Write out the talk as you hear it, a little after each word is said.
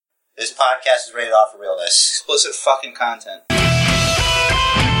This podcast is rated off for realness. Explicit fucking content.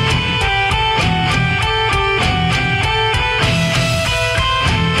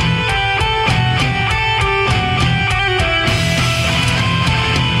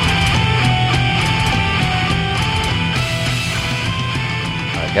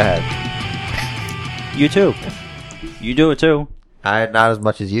 Go ahead. You too. You do it too. Not as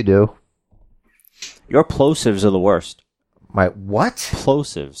much as you do. Your plosives are the worst. My what?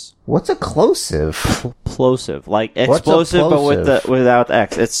 Plosives. What's a closive? Plosive. Like What's a explosive, but plosive? without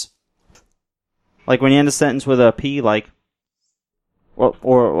X. It's like when you end a sentence with a P, like,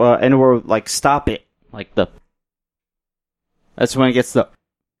 or like stop it. Like the. That's when it gets the.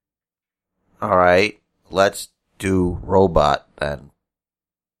 Alright, let's do robot then.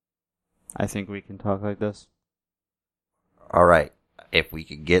 I think we can talk like this. Alright, if we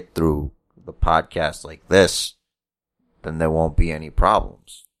can get through the podcast like this, then there won't be any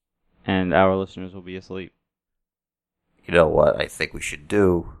problems. And our listeners will be asleep. You know what I think we should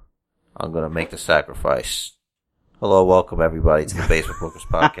do? I'm gonna make the sacrifice. Hello, welcome everybody to the Basement Brokers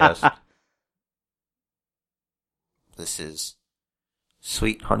Podcast. This is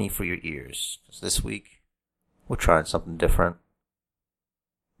sweet honey for your ears. 'Cause this week, we're trying something different.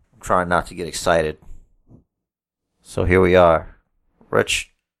 I'm trying not to get excited. So here we are.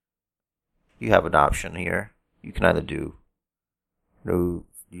 Rich, you have an option here. You can either do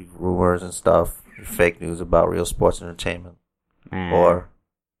rumors and stuff, fake news about real sports entertainment, or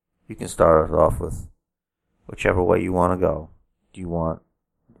you can start us off with whichever way you want to go. Do you want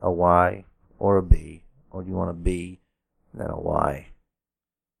a Y or a B? Or do you want a B and then a Y?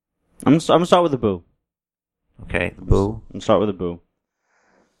 I'm gonna start with the boo. Okay, the boo. I'm gonna start with the boo.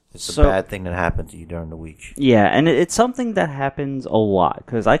 It's a bad thing that happened to you during the week. Yeah, and it's something that happens a lot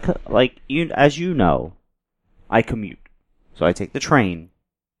because as you know, I commute, so I take the train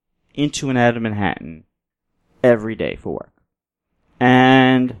into and out of Manhattan every day for work,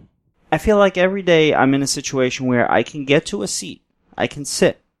 and I feel like every day I'm in a situation where I can get to a seat, I can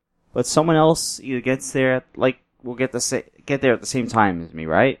sit, but someone else either gets there will get there at the same time as me,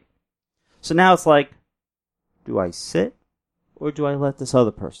 right? So now it's like, do I sit? Or do I let this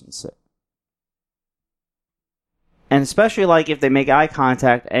other person sit? And especially, if they make eye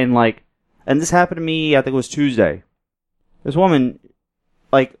contact and this happened to me, I think it was Tuesday. This woman,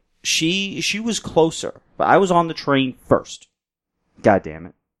 she was closer, but I was on the train first. God damn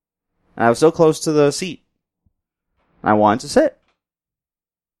it. And I was so close to the seat. I wanted to sit.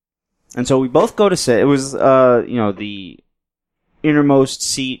 And so we both go to sit. It was, the innermost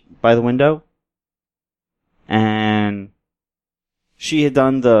seat by the window. And she had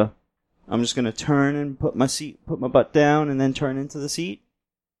done I'm just going to turn and put my butt down and then turn into the seat.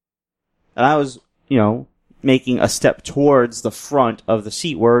 And I was, making a step towards the front of the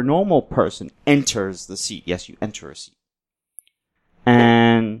seat where a normal person enters the seat. Yes, you enter a seat.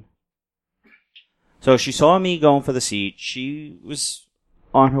 And so she saw me going for the seat. She was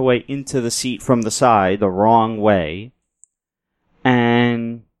on her way into the seat from the side, the wrong way.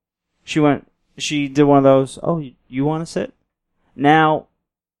 And she did one of those, oh, you want to sit? Now,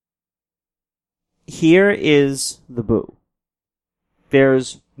 here is the boo.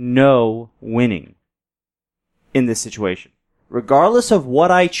 There's no winning in this situation. Regardless of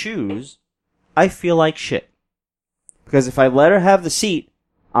what I choose, I feel like shit. Because if I let her have the seat,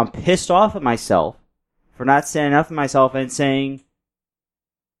 I'm pissed off at myself for not standing up for myself and saying,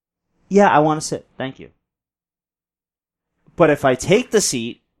 yeah, I want to sit. Thank you. But if I take the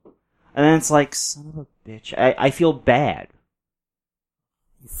seat, and then it's like, son of a bitch, I feel bad.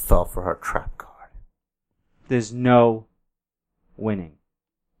 You fell for her trap card. There's no winning.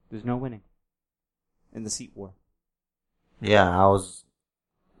 There's no winning in the seat war. Yeah, I was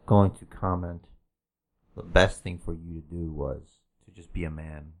going to comment. The best thing for you to do was to just be a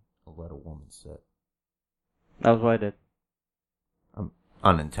man and let a woman sit. That was what I did.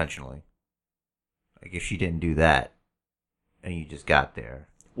 Unintentionally. If she didn't do that, and you just got there.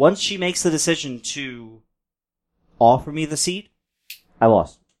 Once she makes the decision to offer me the seat, I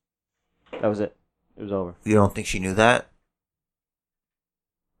lost. That was it. It was over. You don't think she knew that?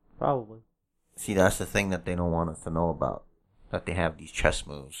 Probably. See, that's the thing that they don't want us to know about. That they have these chess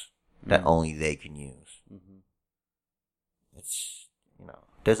moves that only they can use. Mm-hmm. It's,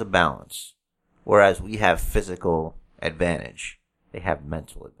 there's a balance. Whereas we have physical advantage, they have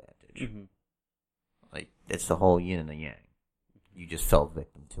mental advantage. Mm-hmm. It's the whole yin and the yang. You just fell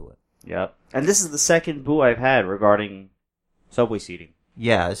victim to it. Yep. And this is the second boo I've had regarding subway seating.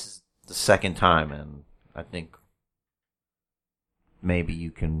 Yeah, this is the second time, and I think maybe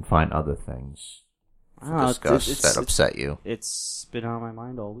you can find other things to discuss that upset you. It's been on my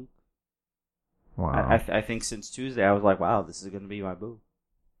mind all week. Wow. I think since Tuesday, I was like, wow, this is going to be my boo.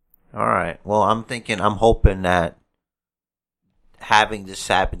 All right. Well, I'm hoping that having this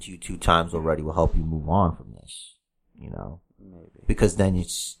happen to you 2 times already will help you move on from this. Maybe. Because then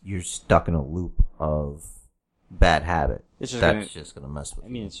you're stuck in a loop of bad habit. Just gonna mess with you.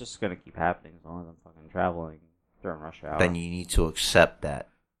 I mean, it's just going to keep happening as long as I'm fucking traveling during rush hour. Then you need to accept that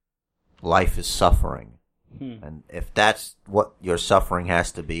life is suffering. And if that's what your suffering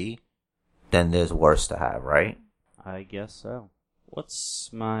has to be, then there's worse to have, right? I guess so.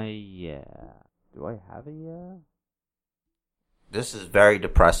 What's my Do I have a This is very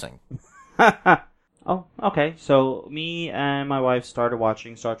depressing. Oh, okay. So me and my wife started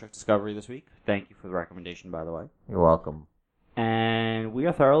watching Star Trek Discovery this week. Thank you for the recommendation, by the way. You're welcome. And we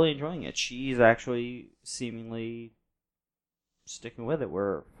are thoroughly enjoying it. She's actually seemingly sticking with it.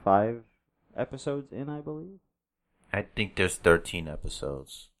 We're 5 episodes in, I believe. I think there's 13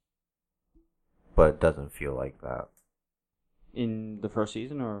 episodes. But it doesn't feel like that. In the first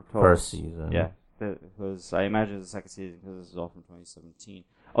season or total? First season. Yeah. Because I imagine it's the second season because this is all from 2017.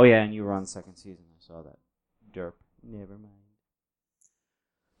 Oh, yeah, and you were on the second season. I saw that. Derp. Never mind.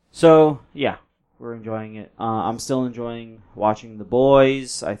 So, yeah, we're enjoying it. I'm still enjoying watching The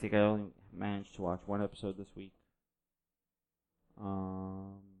Boys. I think I only managed to watch 1 episode this week.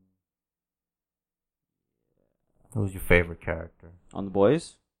 Who's your favorite character? On The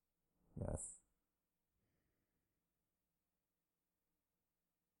Boys? Yes.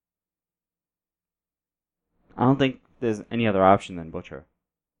 I don't think there's any other option than Butcher.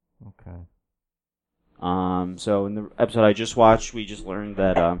 Okay. So in the episode I just watched, we just learned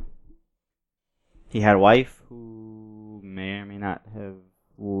that he had a wife who may or may not have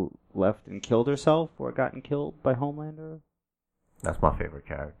left and killed herself or gotten killed by Homelander. That's my favorite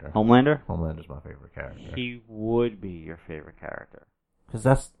character. Homelander? Homelander's my favorite character. He would be your favorite character. Because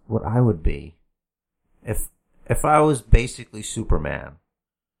that's what I would be. If I was basically Superman,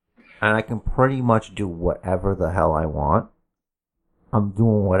 and I can pretty much do whatever the hell I want, I'm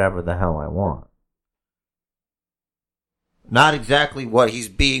doing whatever the hell I want. Not exactly what he's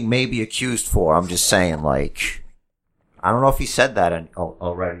being maybe accused for. I'm just saying, like, I don't know if he said that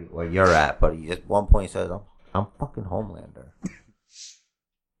already where you're at, but he at one point says, I'm fucking Homelander.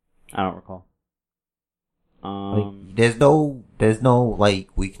 I don't recall. Like, there's no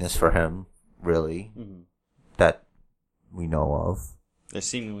like weakness for him, really, that we know of. There's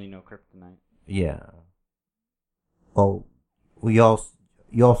seemingly no kryptonite. Yeah. Well, you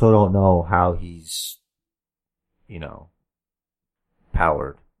also don't know how he's,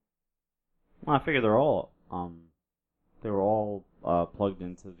 powered. Well, I figure they're all they were all plugged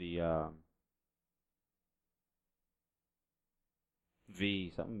into the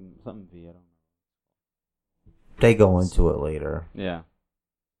V something V. I don't know. They go into it later. Yeah.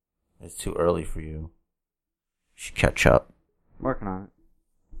 It's too early for you. You should catch up. Working on it.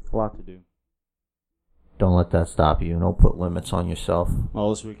 A lot to do. Don't let that stop you. Don't put limits on yourself. Well,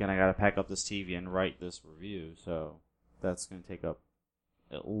 this weekend I gotta pack up this TV and write this review, so that's gonna take up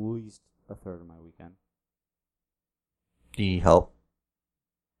at least a third of my weekend. Do you need help?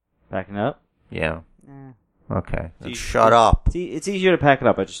 Packing it up? Yeah. Okay. Then It's shut up. It's easier to pack it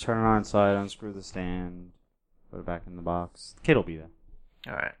up. I just turn it on inside, unscrew the stand, put it back in the box. The kid will be there.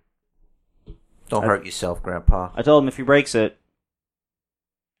 All right. Don't hurt yourself, Grandpa. I told him if he breaks it,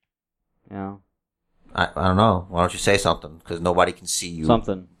 I don't know. Why don't you say something? Because nobody can see you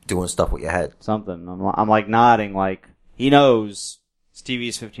doing stuff with your head. Something. I'm like nodding, like he knows this TV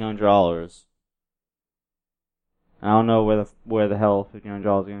is $1,500. I don't know where the hell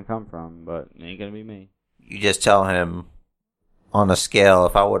 $1,500 is gonna come from, but it ain't gonna be me. You just tell him on a scale,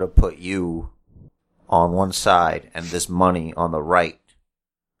 if I were to put you on one side and this money on the right,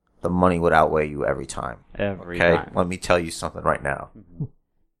 the money would outweigh you every time. Every okay? time. Let me tell you something right now.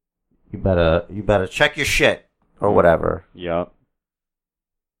 You better check your shit or whatever. Yup.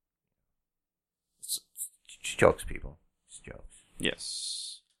 It's jokes, people. It's jokes.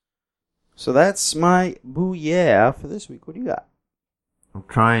 Yes. So that's my booyah for this week. What do you got? I'm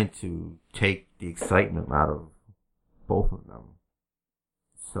trying to take the excitement out of both of them.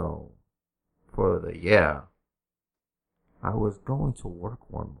 So, for the I was going to work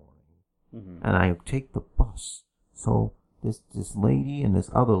one morning, and I take the bus. So, this lady and this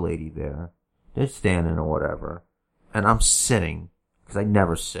other lady there, they're standing or whatever, and I'm sitting, because I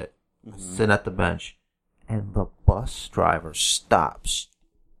never sit. I sit at the bench, and the bus driver stops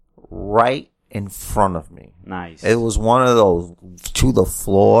right in front of me. Nice. It was one of those to the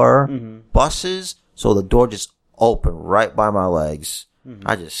floor buses, so the door just opened right by my legs.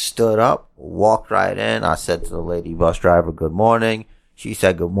 I just stood up, walked right in. I said to the lady bus driver, good morning. She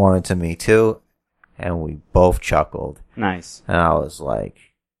said good morning to me too. and we both chuckled. Nice. And I was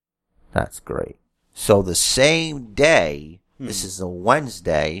like, that's great. So the same day, this is a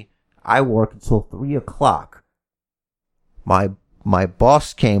Wednesday, I work until 3 o'clock. My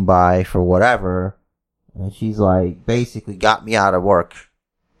boss came by for whatever, and she's like, basically got me out of work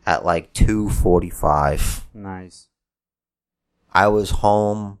at like 2:45. Nice. I was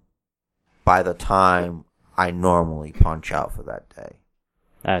home by the time I normally punch out for that day.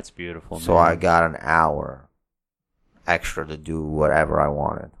 That's beautiful, So man. I got an hour extra to do whatever I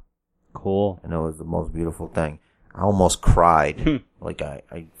wanted. Cool. And it was the most beautiful thing. I almost cried. Like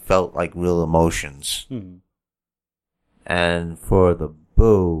I felt like real emotions. And for the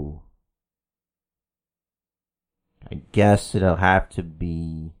boo, I guess it'll have to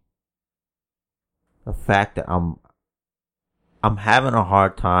be the fact that I'm having a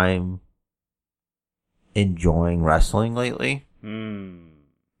hard time enjoying wrestling lately. And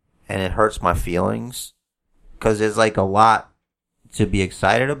it hurts my feelings. 'Cause there's like a lot to be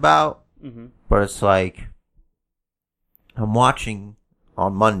excited about. But it's like, I'm watching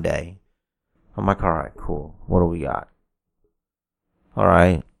on Monday. I'm like, alright, cool. What do we got?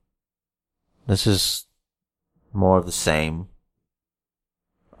 Alright. This is more of the same.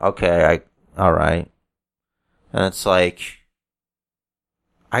 Okay, alright. And it's like,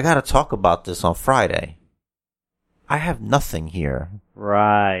 I gotta talk about this on Friday. I have nothing here.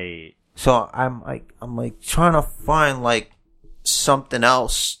 Right. So I'm like trying to find like something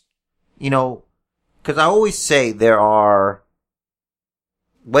else, you know, cause I always say there are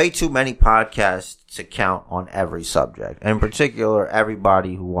way too many podcasts to count on every subject. And in particular,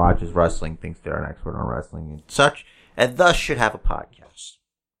 everybody who watches wrestling thinks they're an expert on wrestling and such, and thus should have a podcast.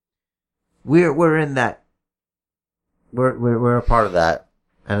 We're in that. We're a part of that.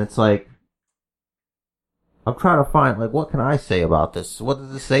 And it's like, I'm trying to find, like, what can I say about this? What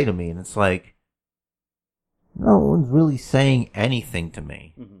does this say to me? And it's like, no one's really saying anything to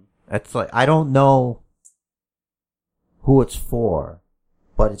me. It's like, I don't know who it's for,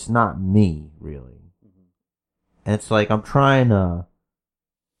 but it's not me, really. And it's like, I'm trying to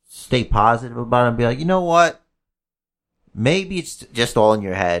stay positive about it and be like, you know what? Maybe it's just all in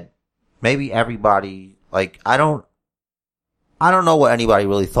your head. Maybe everybody, like, I don't know what anybody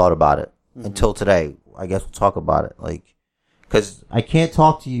really thought about it until today. I guess we'll talk about it. Like, cause I can't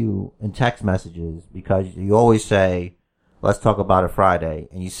talk to you in text messages because you always say, let's talk about it Friday.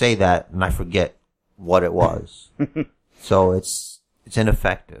 And you say that and I forget what it was. So it's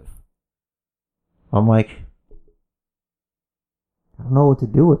ineffective. I'm like, I don't know what to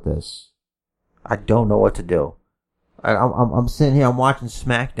do with this. I don't know what to do. I'm sitting here, I'm watching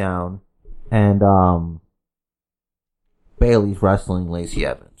SmackDown and, Bailey's wrestling Lacey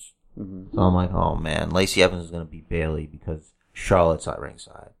Evans. So I'm like, oh man, Lacey Evans is gonna beat Bailey because Charlotte's at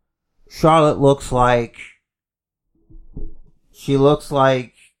ringside. Charlotte looks like, look,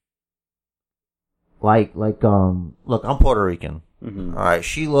 I'm Puerto Rican. Alright,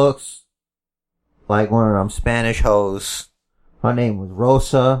 she looks like one of them Spanish hoes. Her name was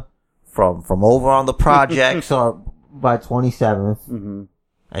Rosa from over on the projects by 27th.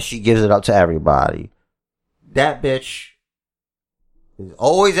 And she gives it up to everybody. That bitch is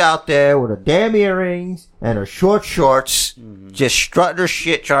always out there with her damn earrings and her short shorts, just strutting her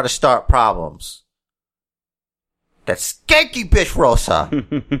shit, trying to start problems. That skanky bitch, Rosa.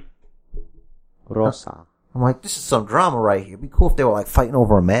 Rosa. I'm like, this is some drama right here. It'd be cool if they were like fighting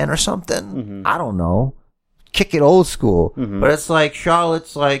over a man or something. I don't know. Kick it old school. But it's like,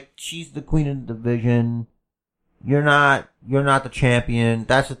 Charlotte's like, she's the queen of the division. You're not the champion.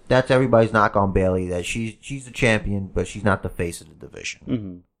 That's everybody's knock on Bailey, that she's the champion, but she's not the face of the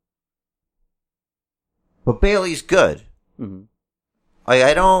division. But Bailey's good.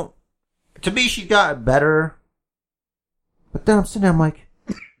 Like, to me, she's gotten better. But then I'm sitting there, I'm like,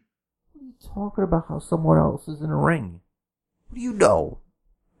 what are you talking about how someone else is in a ring? What do you know?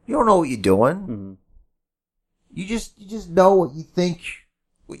 You don't know what you're doing. You just know what you think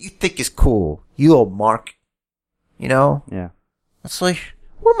is cool. You little mark. You know? Yeah. It's like,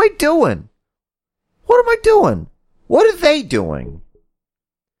 what am I doing? What am I doing? What are they doing?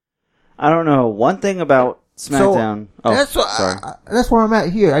 I don't know. One thing about SmackDown. That's where I'm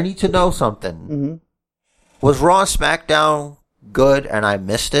at here. I need to know something. Was Raw and SmackDown good and I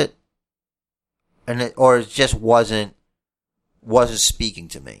missed it? Or it just wasn't speaking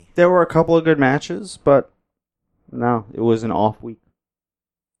to me? There were a couple of good matches, but no, it was an off week.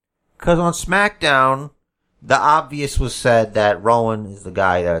 Because on SmackDown, the obvious was said that Rowan is the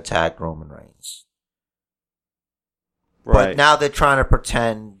guy that attacked Roman Reigns. Right. But now they're trying to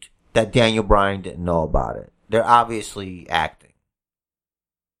pretend that Daniel Bryan didn't know about it. They're obviously acting.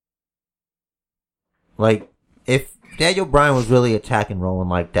 Like, if Daniel Bryan was really attacking Roman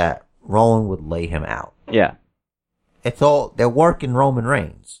like that, Roman would lay him out. Yeah. They're working Roman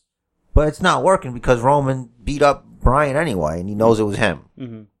Reigns. But it's not working because Roman beat up Bryan anyway, and he knows it was him.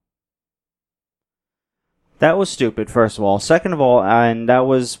 Mm-hmm. That was stupid, first of all. Second of all, and that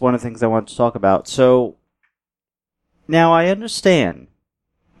was one of the things I wanted to talk about. So, now I understand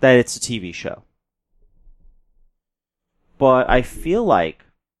that it's a TV show. But I feel like,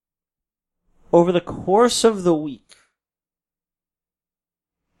 over the course of the week,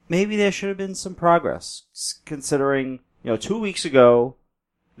 maybe there should have been some progress. Considering, 2 weeks ago,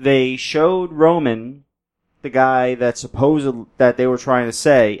 they showed Roman, the guy that they were trying to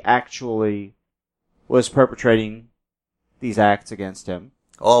say actually was perpetrating these acts against him.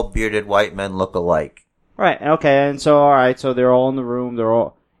 All bearded white men look alike. Right, okay, and so, alright, so they're all in the room, they're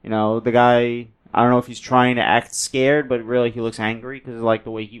all, the guy, I don't know if he's trying to act scared, but really he looks angry, because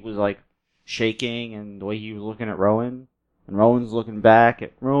the way he was, shaking, and the way he was looking at Rowan, and Rowan's looking back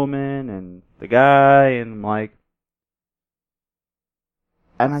at Roman, and the guy, and I'm like,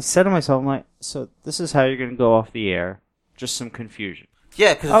 and I said to myself, I'm like, so this is how you're gonna go off the air, just some confusion.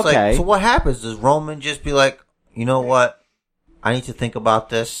 Yeah, because it's so what happens? Does Roman just be like, you know what? I need to think about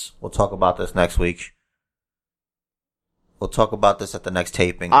this. We'll talk about this next week. We'll talk about this at the next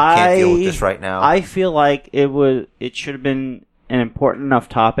taping. I can't deal with this right now. I feel like it should have been an important enough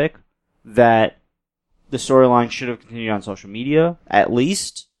topic that the storyline should have continued on social media, at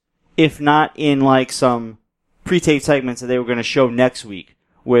least. If not in some pre-taped segments that they were going to show next week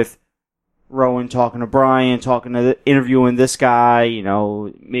with Rowan talking to Bryan, interviewing this guy,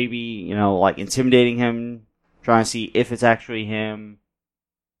 maybe, intimidating him, trying to see if it's actually him.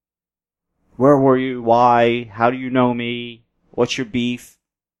 Where were you? Why? How do you know me? What's your beef?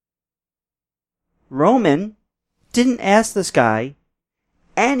 Roman didn't ask this guy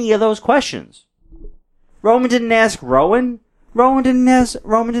any of those questions. Roman didn't ask Rowan. Roman didn't ask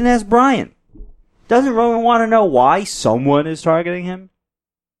Bryan. Doesn't Roman want to know why someone is targeting him?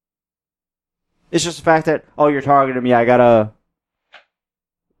 It's just the fact that, you're targeting me, I gotta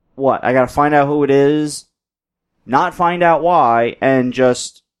find out who it is, not find out why, and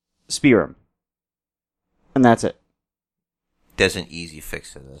just spear him. And that's it. There's an easy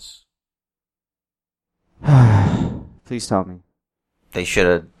fix to this. Please tell me. They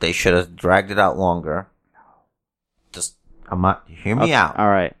should have dragged it out longer. Hear me out. All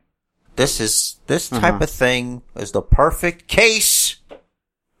right. This type of thing is the perfect case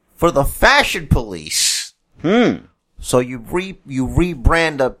for the Fashion Police. So you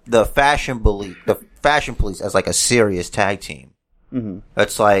rebrand the Fashion Police as a serious tag team. Mm-hmm.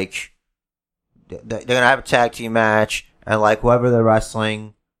 It's they're gonna have a tag team match, and whoever they're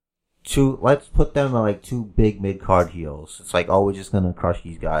wrestling, let's put them in two big mid-card heels. It's we're just gonna crush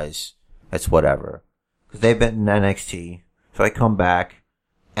these guys. It's whatever. Cause they've been in NXT. So they come back,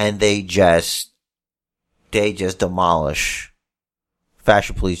 and they just demolish.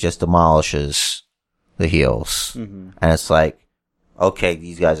 Fashion Police just demolishes the heels. Mm-hmm. And it's okay,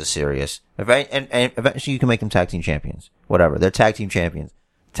 these guys are serious. And eventually you can make them tag team champions. Whatever. They're tag team champions.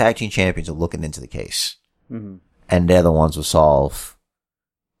 Tag team champions are looking into the case. Mm-hmm. And they're the ones who solve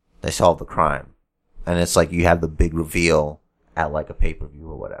the crime. And it's you have the big reveal at a pay-per-view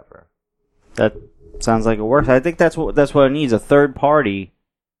or whatever. That sounds like it works. I think that's what it needs, a third party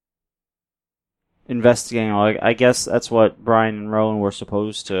investigating. I guess that's what Bryan and Rowan were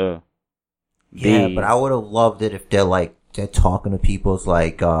supposed to be. Yeah, but I would have loved it if they're talking to people. It's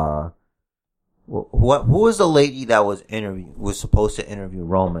who was the lady that was supposed to interview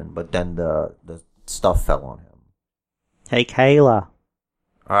Roman, but then the stuff fell on him? Hey, Kayla.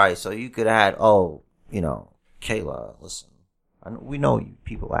 Alright, so you could have had, Kayla, listen, we know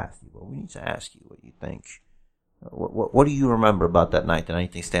people ask you, but we need to ask you what you think. What do you remember about that night? Did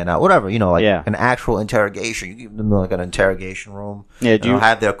anything stand out? Whatever, an actual interrogation. You give them an interrogation room. Yeah,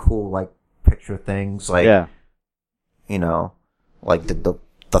 have their cool picture things the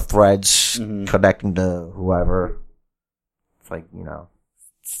threads connecting to whoever. It's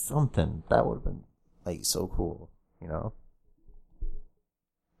something that would have been so cool,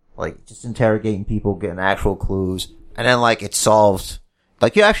 just interrogating people, getting actual clues, and then it's solved.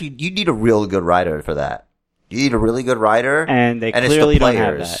 You need a real good writer for that. You need a really good writer. And they clearly don't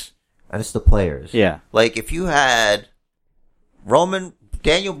have that. And it's the players. Yeah. If you had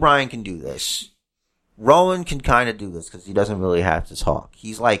Daniel Bryan can do this. Rowan can kind of do this because he doesn't really have to talk.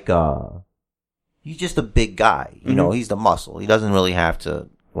 He's he's just a big guy. He's the muscle. He doesn't really have to,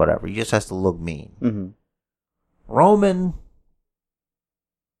 whatever. He just has to look mean. Mm-hmm. Roman,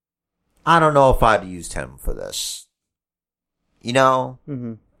 I don't know if I'd used him for this.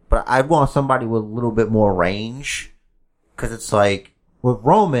 Mm-hmm. but I'd want somebody with a little bit more range. Cause it's like, with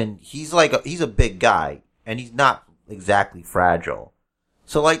Roman, he's a big guy, and he's not exactly fragile.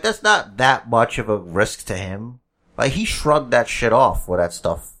 So like, that's not that much of a risk to him. Like, he shrugged that shit off with that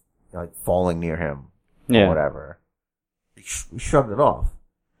stuff, like, falling near him. Or whatever. He shrugged it off.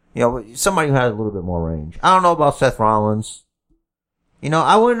 You know, somebody who has a little bit more range. I don't know about Seth Rollins. You know,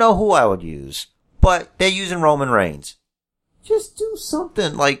 I wouldn't know who I would use. But they're using Roman Reigns. Just do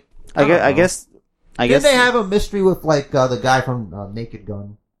something, like, I guess. Did they have a mystery with, like, the guy from Naked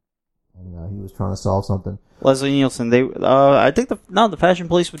Gun? And he was trying to solve something. Leslie Nielsen, I think the Fashion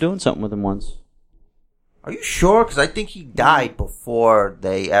Police were doing something with him once. Are you sure? Because I think he died before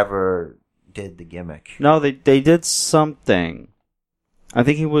they ever did the gimmick. No, they did something. I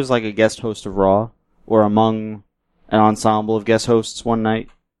think he was like a guest host of Raw, or among an ensemble of guest hosts one night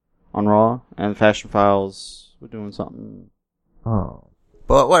on Raw, and Fashion Files were doing something. Oh.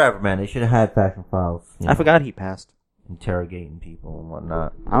 But whatever, man. They should have had Fashion Files. I forgot he passed. Interrogating people and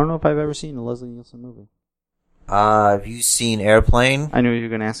whatnot. I don't know if I've ever seen a Leslie Nielsen movie. Have you seen Airplane? I knew you were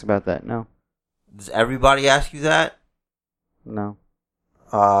going to ask about that. No. Does everybody ask you that? No.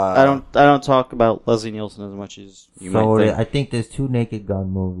 I don't talk about Leslie Nielsen as much as you might think. I think there's 2 Naked Gun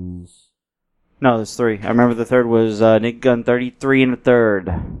movies. No, there's 3. I remember the third was Naked Gun 33 and a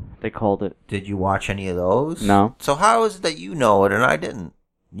third. They called it. Did you watch any of those? No. So how is it that you know it and I didn't?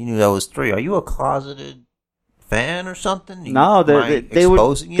 You knew there was 3. Are you a closeted fan or something? No,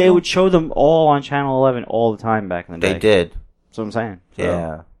 they would show them all on Channel 11 all the time back in the day. They did. That's what I'm saying. So,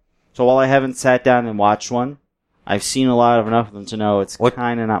 yeah. So while I haven't sat down and watched one, I've seen enough of them to know it's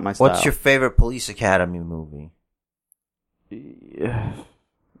kind of not my style. What's your favorite Police Academy movie? I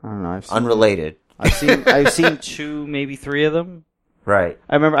don't know. Unrelated. I've seen 2, maybe 3 of them. Right.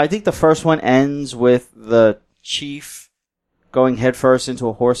 I think the first one ends with the chief going headfirst into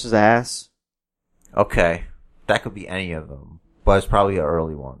a horse's ass. Okay. That could be any of them. But it's probably an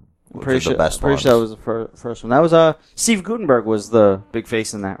early one. I'm pretty sure that was the first one. That was Steve Guttenberg was the big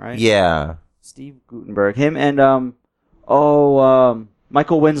face in that, right? Yeah. Steve Guttenberg. Him and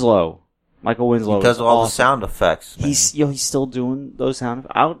Michael Winslow. Michael Winslow. He does all the sound effects. Man. He's still doing those sound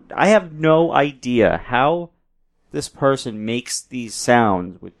effects. I have no idea how this person makes these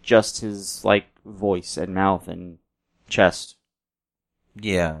sounds with just his like voice and mouth and chest.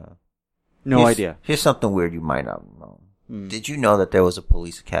 Yeah. No idea. Here's something weird you might not know. Did you know that there was a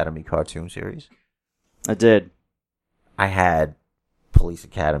Police Academy cartoon series? I did. I had Police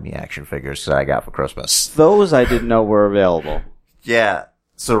Academy action figures that I got for Christmas. Those I didn't know were available. Yeah,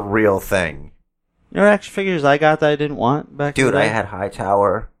 it's a real thing. You know action figures I got that I didn't want back in the day? Dude, I had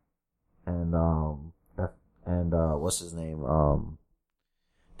Hightower and what's his name?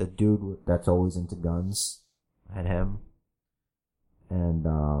 The dude that's always into guns. I had him. And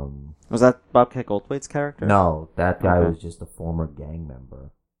was that Bobcat Goldthwait's character? No, that guy was just a former gang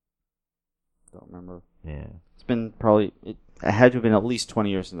member. Don't remember. Yeah. It's been it had to have been at least 20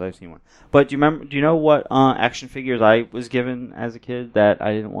 years since I've seen one. But do you know what action figures I was given as a kid that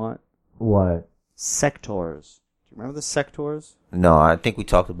I didn't want? What? Sectors. Do you remember the Sectors? No, I think we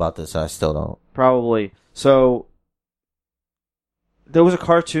talked about this. I still don't. Probably. So there was a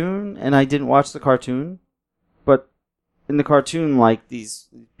cartoon and I didn't watch the cartoon, but in the cartoon, like, these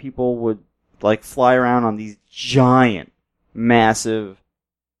people would, like, fly around on these giant, massive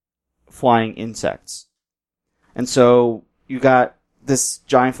flying insects. And so you got this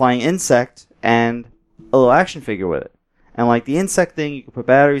giant flying insect and a little action figure with it. And, like, the insect thing, you can put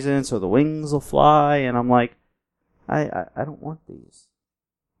batteries in so the wings will fly. And I'm like, I don't want these.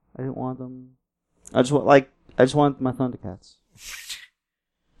 I didn't want them. I just want my Thundercats.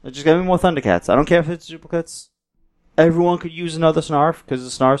 Just give me more Thundercats. I don't care if it's duplicates. Everyone could use another Snarf, because the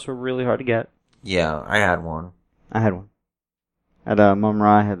Snarfs were really hard to get. Yeah, I had one. I had one. At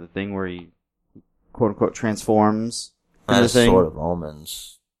Mum-Ra, I had the thing where he, quote-unquote, transforms. I had a Sword of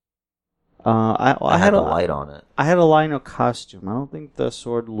Omens. I had a light on it. I had a Lino costume. I don't think the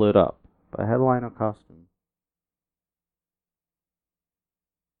sword lit up, but I had a Lino costume.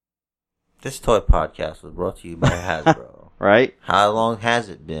 This toy podcast was brought to you by Hasbro. Right? How long has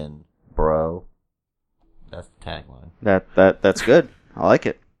it been, bro? That's the tagline. That's good. I like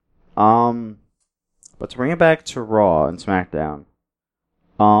it. But to bring it back to Raw and SmackDown,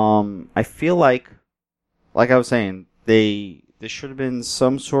 I feel like I was saying, there should have been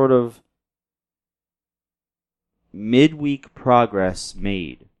some sort of midweek progress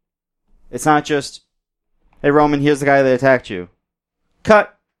made. It's not just, hey Roman, here's the guy that attacked you.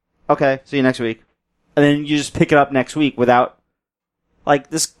 Cut. Okay, see you next week. And then you just pick it up next week without, like,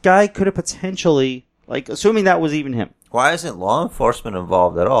 this guy could have potentially, like, assuming that was even him. Why isn't law enforcement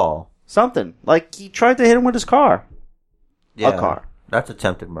involved at all? Something. Like, he tried to hit him with his car. Yeah, A car. That's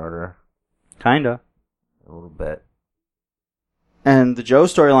attempted murder. Kinda. A little bit. And the Joe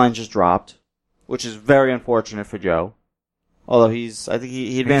storyline just dropped, which is very unfortunate for Joe. Although I think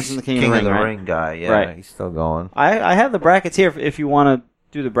he advanced in the King of the Ring, Ring guy, yeah. Right. He's still going. I have the brackets here if you want to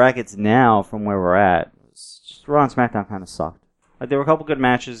do the brackets now from where we're at. Just Raw and SmackDown kind of sucked. Like, there were a couple good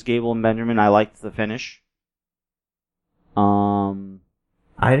matches, Gable and Benjamin. I liked the finish.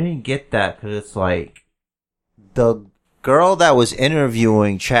 I didn't get that because it's like the girl that was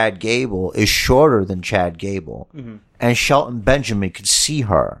interviewing Chad Gable is shorter than Chad Gable, and Shelton Benjamin could see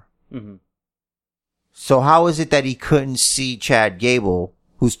her. Mm-hmm. So how is it that he couldn't see Chad Gable,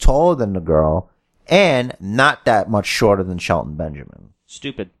 who's taller than the girl, and not that much shorter than Shelton Benjamin?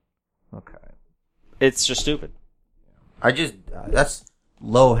 Stupid. Okay. It's just stupid. That's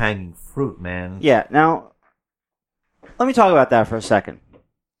low-hanging fruit, man. Yeah, now, let me talk about that for a second.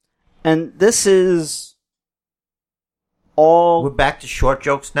 And this is all... We're back to short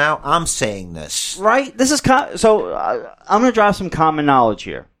jokes now? I'm saying this. Right? This is... I'm going to drop some common knowledge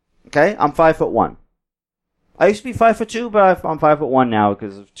here. Okay? I'm 5'1". I used to be 5'2", but I'm 5'1" now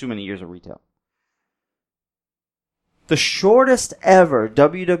because of too many years of retail. The shortest ever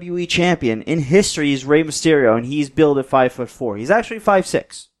WWE champion in history is Rey Mysterio, and he's billed at 5'4". He's actually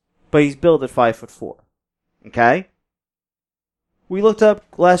 5'6", but he's billed at 5'4". Okay? We looked up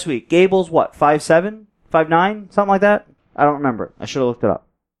last week. Gable's what? 5'7", 5'9", something like that. I don't remember it. I should have looked it up.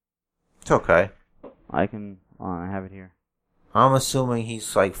 It's okay. I have it here. I'm assuming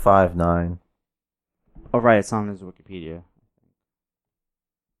he's like 5'9". Oh, right. It's on his Wikipedia.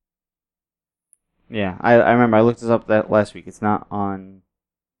 Yeah, I remember. I looked this up that last week. It's not on...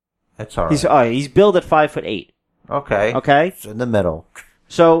 That's alright. He's billed at 5'8". Okay. Okay? It's in the middle.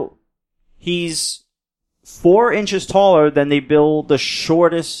 So, he's 4 inches taller than they bill the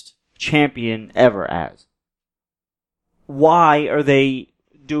shortest champion ever as. Why are they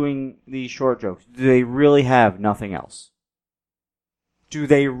doing these short jokes? Do they really have nothing else? Do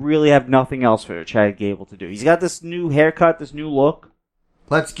they really have nothing else for Chad Gable to do? He's got this new haircut, this new look.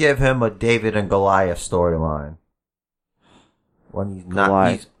 Let's give him a David and Goliath storyline. When he's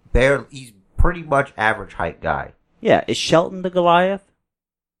not, he's pretty much average height guy. Yeah, is Shelton the Goliath?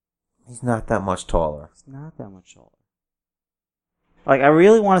 He's not that much taller. He's not that much taller. Like, I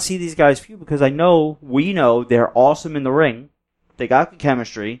really want to see these guys feud because we know they're awesome in the ring. They got good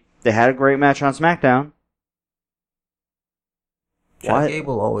chemistry. They had a great match on SmackDown. Chad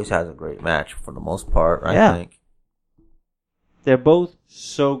Gable always has a great match for the most part, I think. They're both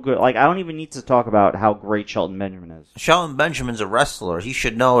so good. Like, I don't even need to talk about how great Shelton Benjamin is. Shelton Benjamin's a wrestler. He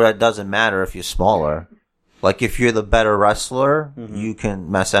should know that it doesn't matter if you're smaller. Like, if you're the better wrestler, you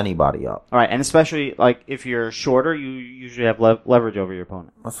can mess anybody up. All right, and especially, like, if you're shorter, you usually have leverage over your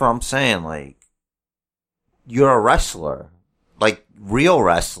opponent. That's what I'm saying. Like, you're a wrestler. Like, real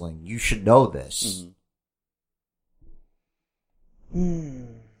wrestling. You should know this.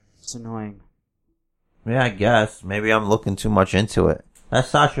 It's annoying. Yeah, I guess. Maybe I'm looking too much into it. That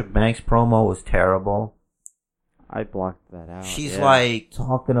Sasha Banks promo was terrible. I blocked that out. She's like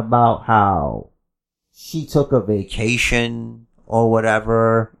talking about how she took a vacation or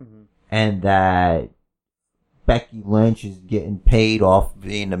whatever, and that Becky Lynch is getting paid off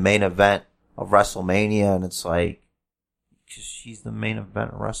being the main event of WrestleMania, and it's like, cause she's the main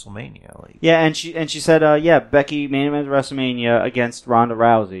event of WrestleMania. Like, yeah, and she said, Becky main event of WrestleMania against Ronda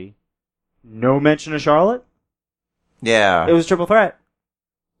Rousey. No mention of Charlotte? Yeah. It was a triple threat.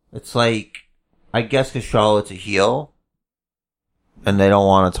 It's like, I guess because Charlotte's a heel, and they don't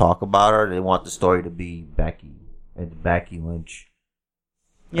want to talk about her. They want the story to be Becky and Becky Lynch.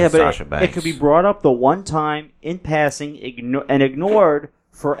 Yeah, but Sasha Banks. it could be brought up the one time in passing and ignored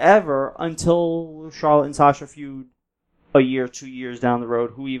forever until Charlotte and Sasha feud a year, 2 years down the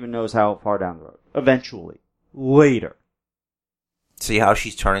road. Who even knows how far down the road? Eventually. Later. See how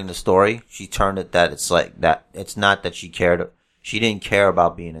she's turning the story? She turned it that it's like that. It's not that she cared. She didn't care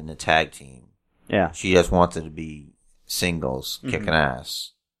about being in the tag team. Yeah. She just wanted to be singles, kicking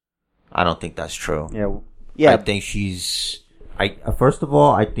ass. I don't think that's true. Yeah. I think first of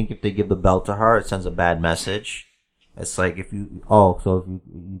all, I think if they give the belt to her, it sends a bad message. It's like if you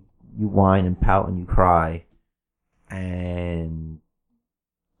whine and pout and you cry and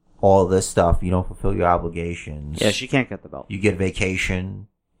all this stuff, you don't fulfill your obligations. Yeah, she can't get the belt. You get vacation,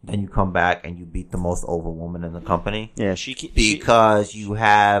 then you come back and you beat the most over woman in the company. Yeah, because you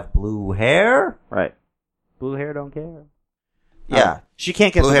have blue hair? Right. Blue hair don't care. Yeah. She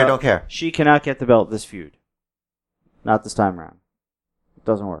can't get blue the hair belt. don't care. She cannot get the belt this feud. Not this time around. It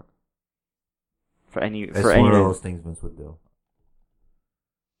doesn't work. It's for one any of those things Vince would do.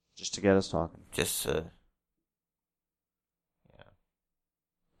 just to get us talking. Just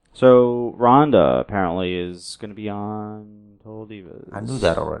So Rhonda apparently is going to be on Total Divas. I knew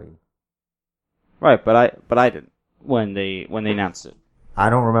that already. Right, but I didn't when they announced it. I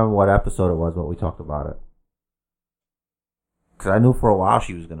don't remember what episode it was, but we talked about it. Because I knew for a while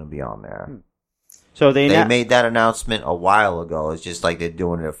she was going to be on there. So they made that announcement a while ago. It's just like they're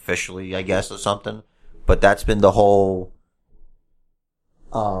doing it officially, I guess, or something. But that's been the whole.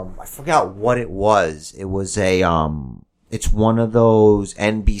 I forgot what it was. It was it's one of those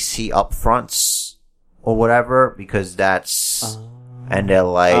NBC upfronts or whatever, because that's. And they're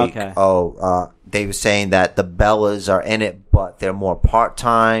like, okay. They were saying that the Bellas are in it, but they're more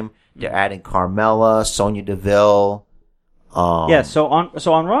part-time. They're adding Carmella, Sonya Deville. So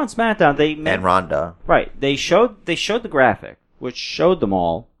on Raw and SmackDown and Ronda. Right. They showed the graphic, which showed them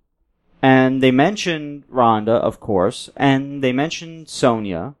all. And they mentioned Ronda, of course, and they mentioned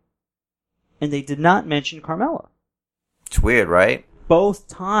Sonya, and they did not mention Carmella. It's weird, right? Both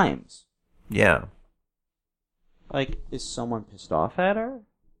times. Yeah. Like, is someone pissed off at her?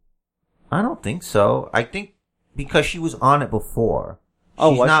 I don't think so. I think because she was on it before.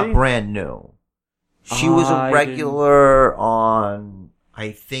 Oh, She's was not she? brand new. She was a regular on,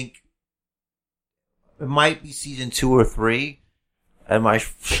 I think, it might be season 2 or 3, and my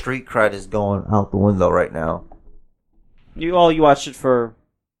street cred is going out the window right now. You watched it for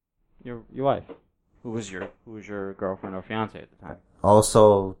your wife, who was your girlfriend or fiance at the time.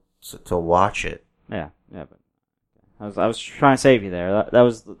 Also, to watch it. Yeah, but I was trying to save you there. That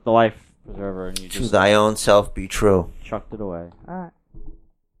was the life preserver, and you To just thy own self be true. chucked it away. All right.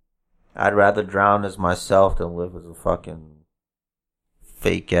 I'd rather drown as myself than live as a fucking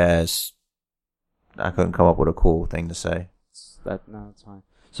fake ass. I couldn't come up with a cool thing to say. That's fine.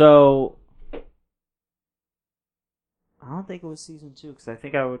 So I don't think it was season 2, because I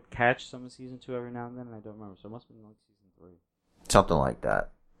think I would catch some of season 2 every now and then, and I don't remember. So it must have been like season 3. Something like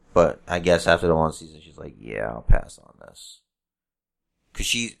that. But I guess after the one season, she's like, yeah, I'll pass on this. Cause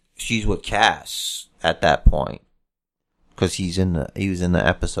she's with Cass at that point. Cause he was in the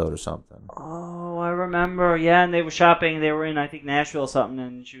episode or something. Oh, I remember. Yeah, and they were shopping. They were in, I think, Nashville or something,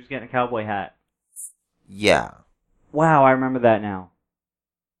 and she was getting a cowboy hat. Yeah. Wow, I remember that now.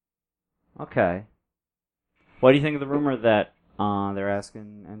 Okay. What do you think of the rumor that they're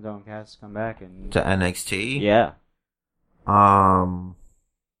asking Enzo and Cass to come back and To NXT? Yeah.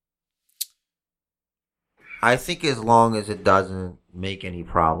 I think as long as it doesn't make any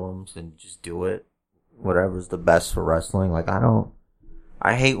problems, then just do it. Whatever's the best for wrestling. Like,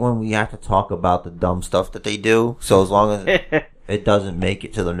 I hate when we have to talk about the dumb stuff that they do. So as long as it doesn't make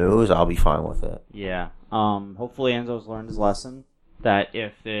it to the news, I'll be fine with it. Yeah. Hopefully Enzo's learned his lesson that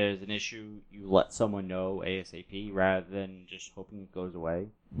if there's an issue, you let someone know ASAP rather than just hoping it goes away.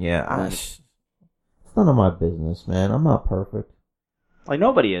 Yeah, it's none of my business, man. I'm not perfect. Like,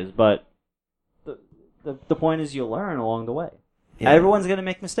 nobody is, but the point is you'll learn along the way. Yeah. Everyone's going to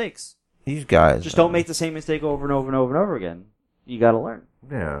make mistakes. These guys just don't make the same mistake over and over and over and over again. You got to learn.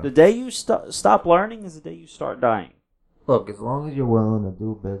 Yeah. The day you stop learning is the day you start dying. Look, as long as you're willing to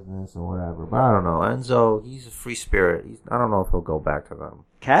do business or whatever. But I don't know. Enzo, he's a free spirit. I don't know if he'll go back to them.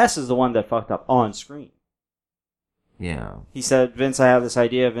 Cass is the one that fucked up on screen. Yeah. He said, Vince, I have this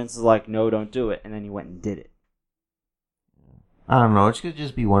idea. Vince is like, no, don't do it. And then he went and did it. I don't know. It could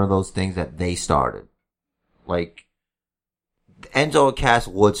just be one of those things that they started. Like, Enzo and Cass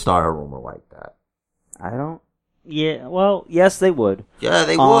would start a rumor like that. Yeah, well, yes, they would. Yeah,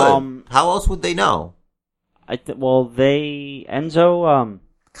 they would. How else would they know? Enzo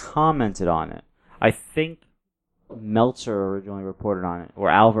commented on it. I think Meltzer originally reported on it,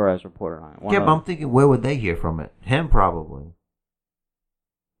 or Alvarez reported on it. Yeah, but I'm thinking, where would they hear from it? Him, probably.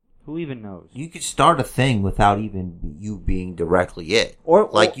 Who even knows? You could start a thing without even you being directly it. Or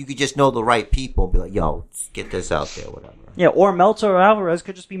you could just know the right people and be like, yo, get this out there, whatever. Yeah, or Meltzer or Alvarez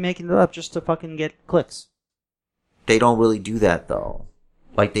could just be making it up just to fucking get clicks. They don't really do that, though.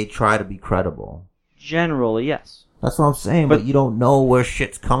 Like, they try to be credible. Generally, yes. That's what I'm saying, but you don't know where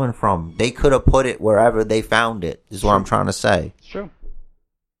shit's coming from. They could have put it wherever they found it, is what I'm trying to say. Sure.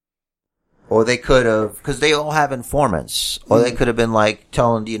 Or they could have, because they all have informants. Or they could have been, like,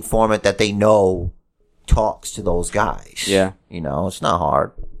 telling the informant that they know talks to those guys. Yeah. You know, it's not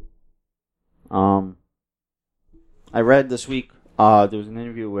hard. I read this week, there was an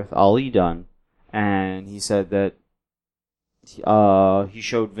interview with Ali Dunn, and he said that he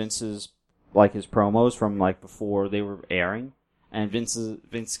showed Vince's, like, his promos from, like, before they were airing, and Vince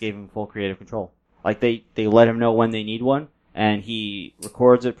gave him full creative control. Like, they let him know when they need one, And he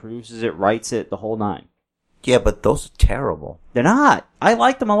records it, produces it, writes it, the whole nine. Yeah, but those are terrible. They're not. I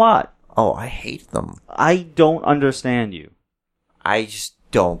like them a lot. Oh, I hate them. I don't understand you. I just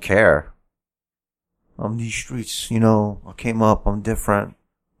don't care. I'm these streets, I came up, I'm different.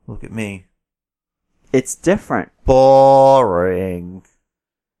 Look at me. It's different. Boring.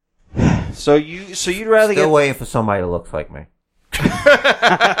 So you'd rather Still get... waiting for somebody that looks like me.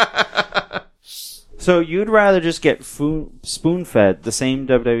 So you'd rather just get spoon-fed the same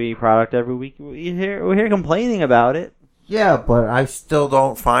WWE product every week? We're here complaining about it. Yeah, but I still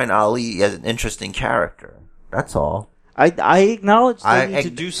don't find Ali as an interesting character. That's all. I acknowledge they need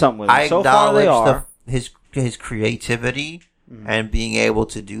to do something with him. So far they are. His creativity and being able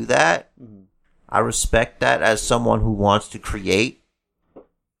to do that. Mm-hmm. I respect that as someone who wants to create.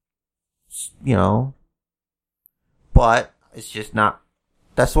 But it's just not.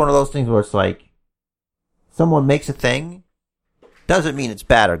 That's one of those things where it's like, someone makes a thing, doesn't mean it's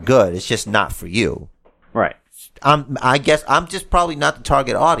bad or good. It's just not for you. Right. I guess I'm just probably not the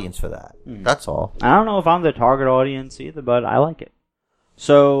target audience for that. That's all. I don't know if I'm the target audience either, but I like it.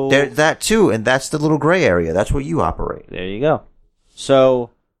 So there's that too, and that's the little gray area. That's where you operate. There you go.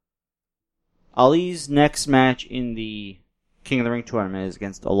 So Ali's next match in the King of the Ring tournament is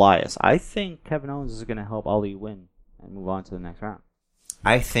against Elias. I think Kevin Owens is going to help Ali win and move on to the next round.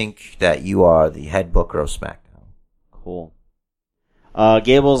 I think that you are the head booker of SmackDown. Cool.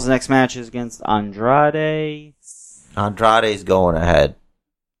 Gable's next match is against Andrade. Andrade's going ahead.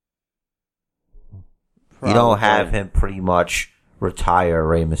 Probably. You don't have him pretty much retire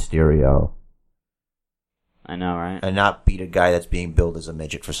Rey Mysterio. I know, right? And not beat a guy that's being billed as a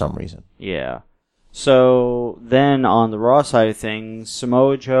midget for some reason. Yeah. So then on the Raw side of things,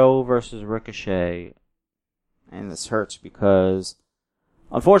 Samoa Joe versus Ricochet. And this hurts because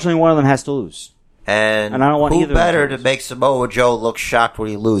unfortunately one of them has to lose. And I don't want who either better to make Samoa Joe look shocked when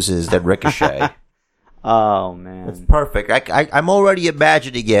he loses than Ricochet? Oh, man. It's perfect. I'm already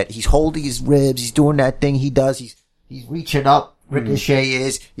imagining it. He's holding his ribs. He's doing that thing he does. He's reaching up. Ricochet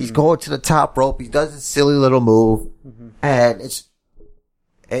is. He's going to the top rope. He does this silly little move. And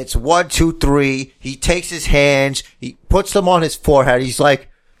it's 1, 2, 3. He takes his hands. He puts them on his forehead. He's like,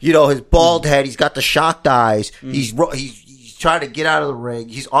 his bald head. He's got the shocked eyes. He's trying to get out of the ring.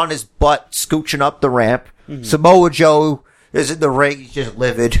 He's on his butt, scooching up the ramp. Samoa Joe is in the ring. He's just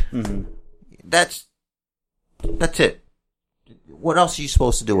livid. That's it. What else are you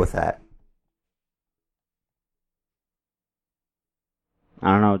supposed to do with that?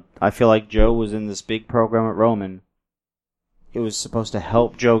 I don't know. I feel like Joe was in this big program at Roman. It was supposed to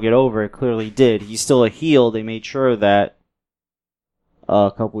help Joe get over. It clearly did. He's still a heel. They made sure of that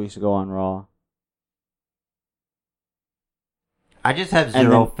a couple weeks ago on Raw. I just have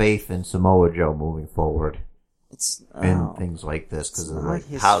zero faith in Samoa Joe moving forward. And things like this because of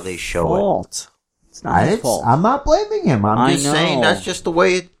how they show it. It's not his fault. I'm not blaming him. I'm just saying that's just the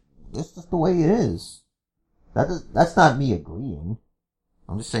way it is. That's not me agreeing.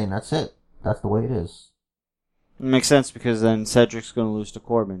 I'm just saying that's it. That's the way it is. It makes sense because then Cedric's going to lose to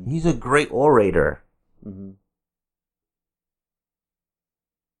Corbin. He's a great orator.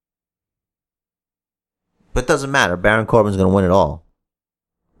 But it doesn't matter. Baron Corbin's going to win it all.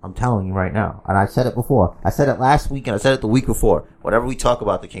 I'm telling you right now. And I said it before. I said it last week and I said it the week before. Whenever we talk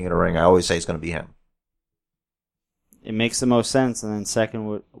about the King of the Ring, I always say it's going to be him. It makes the most sense. And then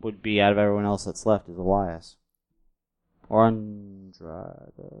second would be out of everyone else that's left is Elias. Or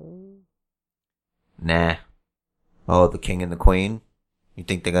Andrade. Nah. Oh, the King and the Queen? You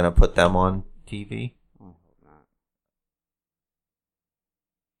think they're going to put them on TV? I hope not.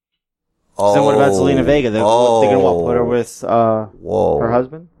 Oh. Then what about Zelina Vega? They're going to put her with her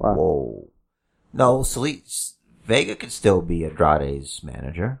husband? Wow. Whoa. No, Vega could still be Andrade's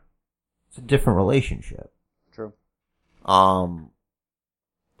manager. It's a different relationship. True. Holy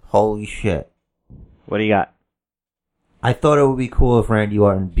shit. What do you got? I thought it would be cool if Randy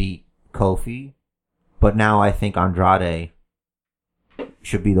Orton beat Kofi, but now I think Andrade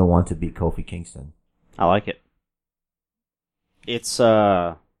should be the one to beat Kofi Kingston. I like it. It's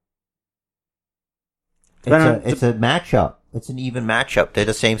a matchup. It's an even matchup. They're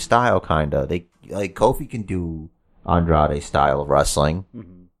the same style, kinda. Kofi can do Andrade style of wrestling.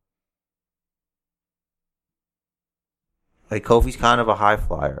 Kofi's kind of a high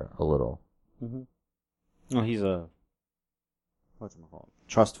flyer, a little. No, he's a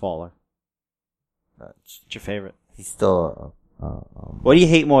trust faller. What's your favorite? He's still what do you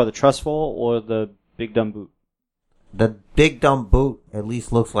hate more, the trust fall or the big dumb boot? The big dumb boot at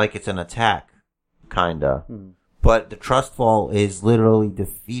least looks like it's an attack, kinda. But the trust fall is literally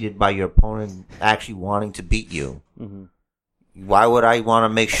defeated by your opponent actually wanting to beat you. Why would I want to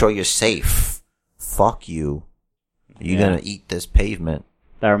make sure you're safe? Fuck you. You're gonna eat this pavement.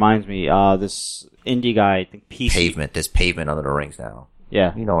 That reminds me, this indie guy, I think Pavement. There's pavement under the rings now.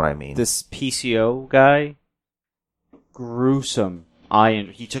 Yeah. You know what I mean. This PCO guy, gruesome.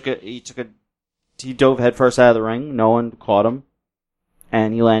 He dove headfirst out of the ring. No one caught him.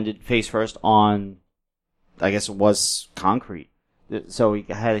 And he landed face first on, I guess it was concrete. So he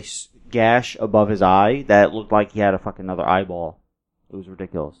had a gash above his eye that looked like he had a fucking another eyeball. It was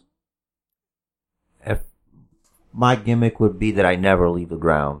ridiculous. My gimmick would be that I never leave the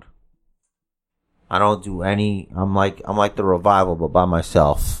ground. I don't do any. I'm like the Revival, but by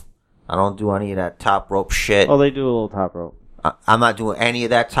myself. I don't do any of that top rope shit. Oh, they do a little top rope. I'm not doing any of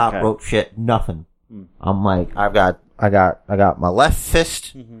that top rope shit. Nothing. I'm like, I got my left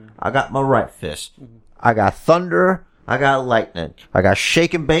fist. Mm-hmm. I got my right fist. Mm-hmm. I got thunder. I got lightning. I got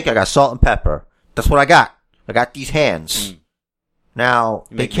shake and bake. I got salt and pepper. That's what I got. I got these hands. Now,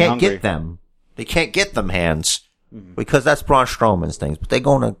 they can't get them. They can't get them hands. Mm-hmm. Because that's Braun Strowman's things. But they're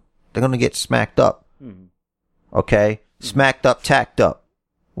gonna get smacked up. Mm-hmm. Okay? Mm-hmm. Smacked up, tacked up.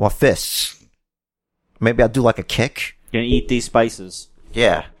 Well, fists. Maybe I'll do like a kick. You're gonna eat these spices.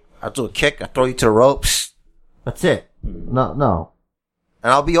 Yeah. I'll do a kick. I'll throw you to the ropes. That's it. Mm-hmm. No.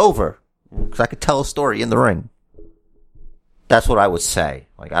 And I'll be over. Because I could tell a story in the ring. That's what I would say.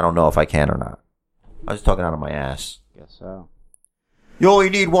 Like, I don't know if I can or not. I was just talking out of my ass. Guess so. You only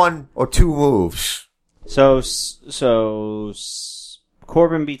need 1 or 2 moves. So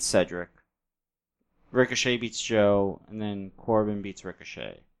Corbin beats Cedric. Ricochet beats Joe, and then Corbin beats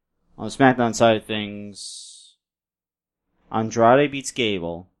Ricochet. On the SmackDown side of things, Andrade beats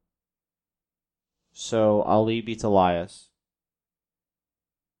Gable. So Ali beats Elias.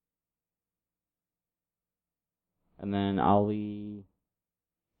 And then Ali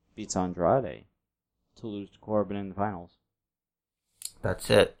beats Andrade to lose to Corbin in the finals. That's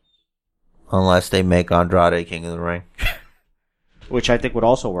it. Unless they make Andrade King of the Ring. Which I think would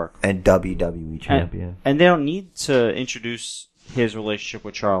also work. And WWE Champion. And they don't need to introduce his relationship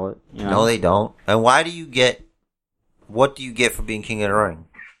with Charlotte. You know? No, they don't. And what do you get for being King of the Ring?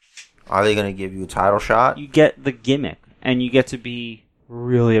 Are they going to give you a title shot? You get the gimmick. And you get to be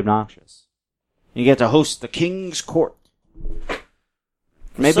really obnoxious. You get to host the King's Court.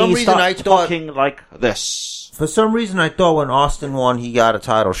 Maybe you start talking like this. For some reason, I thought when Austin won, he got a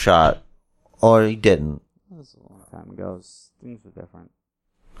title shot. Or he didn't. That was a long time ago. Things were different.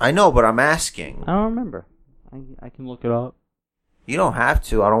 I know, but I'm asking. I don't remember. I can look it up. You don't have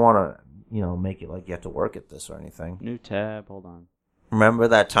to. I don't want to, make it like you have to work at this or anything. New tab. Hold on. Remember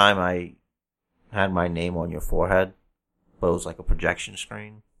that time I had my name on your forehead? But it was like a projection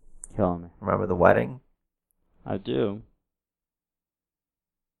screen? Killing me. Remember the wedding? I do.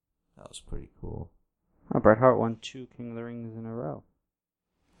 That was pretty cool. Oh, Bret Hart won 2 King of the Rings in a row.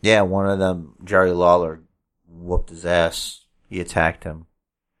 Yeah, one of them, Jerry Lawler, whooped his ass. He attacked him.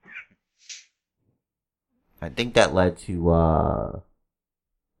 I think that led to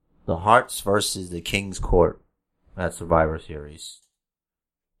the Hearts versus the King's Court at Survivor Series.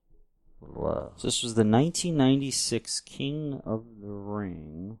 So this was the 1996 King of the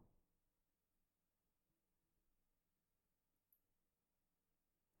Ring.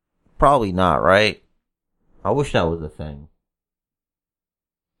 Probably not, right? I wish that was a thing.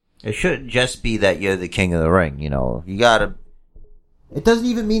 It shouldn't just be that you're the King of the Ring, You gotta... It doesn't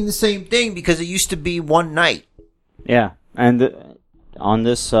even mean the same thing because it used to be one night. Yeah, and on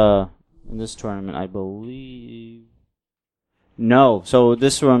this in this tournament, I believe... No, so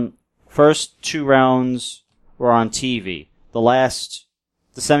this one, first 2 rounds were on TV. The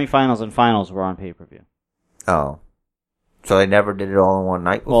semifinals and finals were on pay-per-view. Oh. So they never did it all in one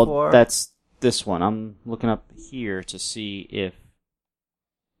night before? Well, that's this one. I'm looking up here to see if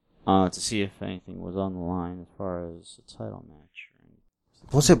anything was on the line as far as a title match.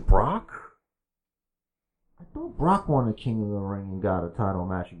 Was it Brock? I thought Brock won the King of the Ring and got a title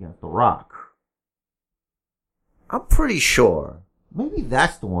match against The Rock. I'm pretty sure. Maybe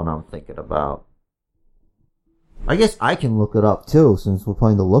that's the one I'm thinking about. I guess I can look it up too, since we're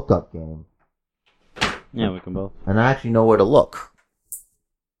playing the lookup game. Yeah, we can both. And I actually know where to look.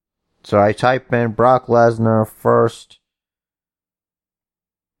 So I type in Brock Lesnar first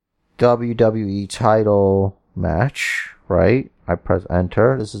WWE title match, right? I press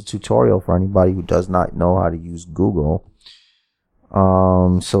enter. This is a tutorial for anybody who does not know how to use Google.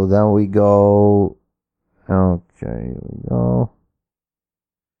 So then we go, okay, here we go.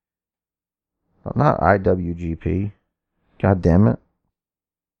 Not IWGP. God damn it.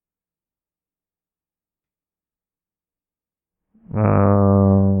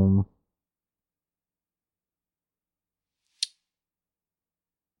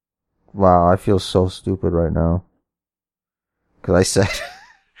 Wow, I feel so stupid right now. Cause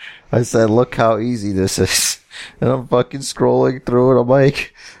I said, look how easy this is. And I'm fucking scrolling through it. I'm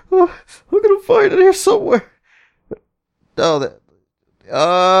like, oh, I'm gonna find it here somewhere. No,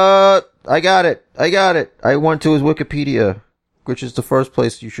 I got it. I went to his Wikipedia, which is the first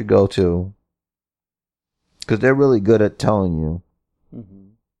place you should go to. Cause they're really good at telling you. Mm-hmm.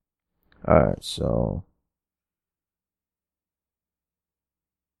 Alright, so.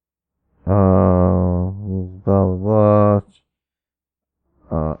 Blah, blah,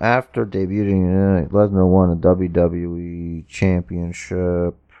 blah. After debuting, Lesnar won a WWE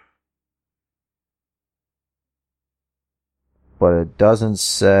Championship. But it doesn't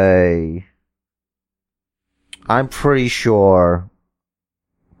say. I'm pretty sure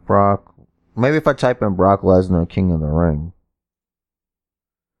Brock. Maybe if I type in Brock Lesnar, King of the Ring.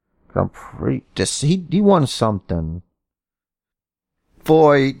 I'm pretty. He won something.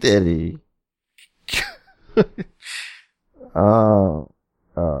 Boy, did he. Alright.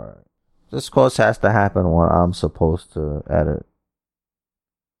 This course has to happen when I'm supposed to edit.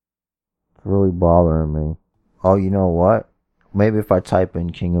 It's really bothering me. Oh, you know what? Maybe if I type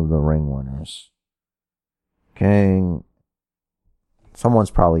in King of the Ring winners. King.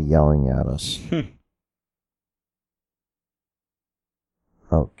 Someone's probably yelling at us.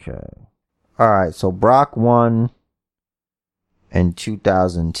 Okay. Alright, so Brock won in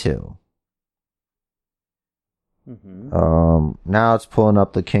 2002. Mm-hmm. Now it's pulling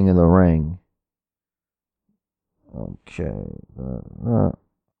up the King of the Ring. Okay.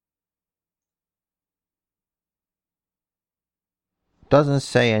 Doesn't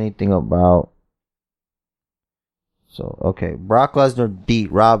say anything about. So, okay. Brock Lesnar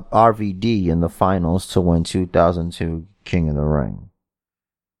beat RVD in the finals to win 2002 King of the Ring.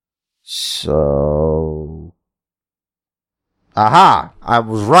 So. Aha! I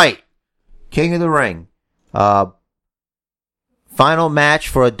was right. King of the Ring. Final match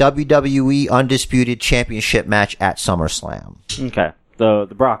for a WWE Undisputed Championship match at SummerSlam. Okay. The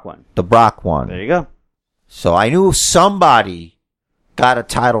Brock one. The Brock one. There you go. So I knew somebody got a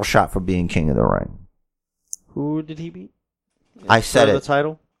title shot for being King of the Ring. Who did he beat? I said it. For the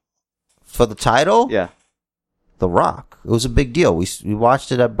title? For the title? Yeah. The Rock. It was a big deal. We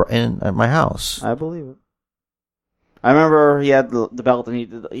watched it at my house. I believe it. I remember he had the belt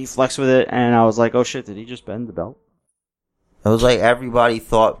and he flexed with it, and I was like, oh shit, did he just bend the belt? It was like everybody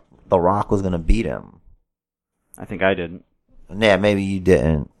thought The Rock was going to beat him. I think I didn't. Yeah, maybe you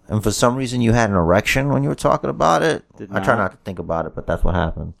didn't. And for some reason you had an erection when you were talking about it. I try not to think about it, but that's what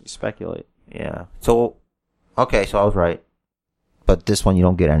happened. You speculate. Yeah. So, okay, so I was right. But this one you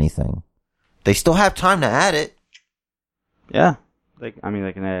don't get anything. They still have time to add it. Yeah. They can add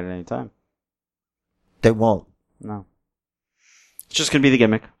it at any time. They won't. No. It's just going to be the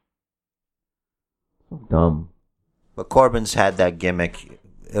gimmick. Dumb. But Corbin's had that gimmick.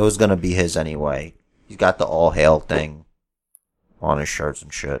 It was going to be his anyway. He's got the all hail thing on his shirts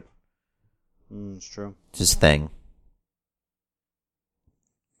and shit. It's true. It's his thing.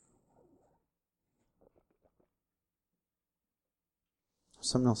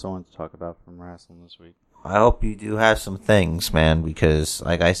 Something else I wanted to talk about from wrestling this week. I hope you do have some things, man, because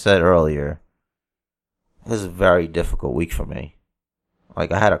like I said earlier, this is a very difficult week for me.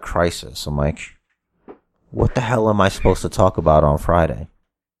 Like, I had a crisis. I'm like, what the hell am I supposed to talk about on Friday?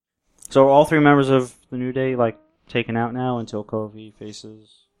 So are all three members of the New Day, taken out now until Kofi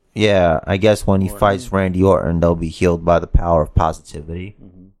faces? Yeah, I guess when he fights Randy Orton, they'll be healed by the power of positivity.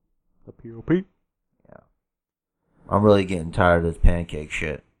 Mm-hmm. The POP. Yeah. I'm really getting tired of this pancake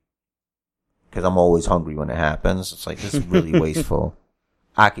shit. Because I'm always hungry when it happens. It's like, this is really wasteful.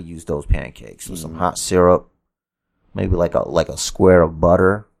 I could use those pancakes with some hot syrup. Maybe like a square of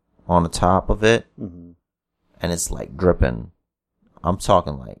butter on the top of it. Mm-hmm. And it's like dripping. I'm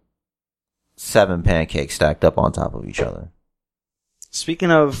talking like 7 pancakes stacked up on top of each other.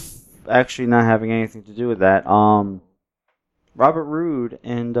 Speaking of actually not having anything to do with that, Robert Roode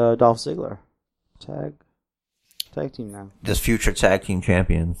and Dolph Ziggler tag team now. Just future tag team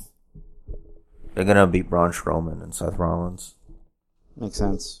champions. They're gonna beat Braun Strowman and Seth Rollins. Makes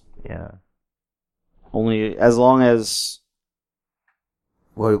sense. Yeah. Only as long as...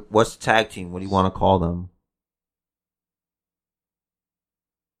 What's the tag team? What do you want to call them?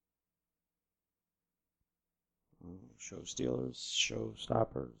 Show stealers, show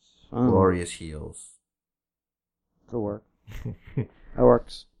stoppers. Glorious heels. Could work. That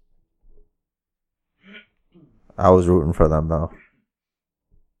works. I was rooting for them, though.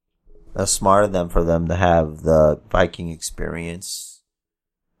 That's smart of them for them to have the Viking experience.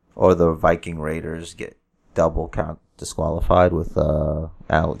 Or the Viking Raiders get double count disqualified with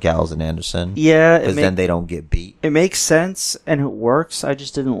Gallows and Anderson. Yeah, because then they don't get beat. It makes sense and it works. I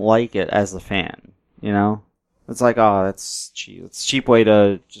just didn't like it as the fan. You know, it's like, oh, that's cheap. It's a cheap way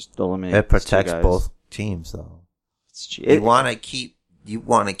to just eliminate. It protects both teams, though. It's cheap. You want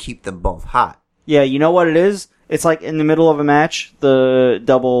to keep them both hot. Yeah, you know what it is? It's like in the middle of a match, the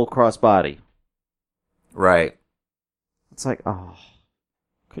double crossbody. Right. It's like, oh,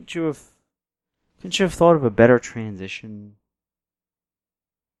 couldn't you have thought of a better transition?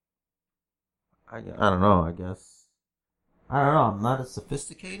 I don't know, I guess. I don't know, I'm not as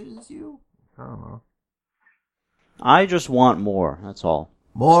sophisticated as you. I don't know. I just want more, that's all.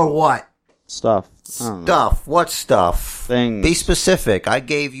 More what? Stuff. Stuff. What stuff? Things. Be specific. I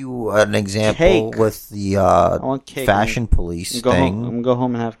gave you an example cake. with the I want cake. fashion police thing. I'm gonna go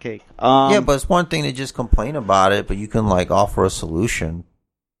home and have cake. Yeah, but it's one thing to just complain about it, but you can like offer a solution,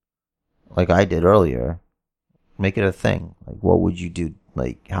 like I did earlier. Make it a thing. Like, what would you do?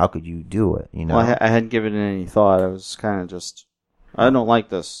 Like, how could you do it? You know, well, I hadn't given it any thought. I was kind of just, I don't like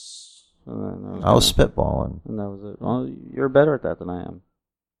this. I was spitballing, and that was it. Well, you're better at that than I am.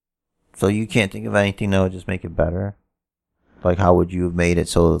 So you can't think of anything that would just make it better? Like, how would you have made it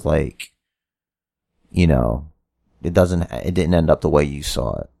so that, like, you know, it didn't end up the way you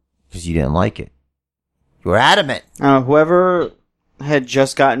saw it because you didn't like it. You were adamant. Whoever had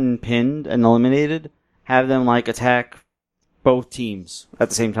just gotten pinned and eliminated, have them like attack both teams at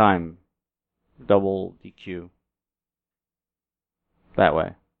the same time. Double DQ. That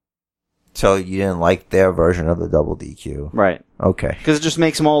way. So you didn't like their version of the double DQ? Right. Okay. Because it just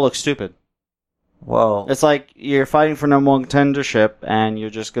makes them all look stupid. Well, it's like you're fighting for number one contendership, and you're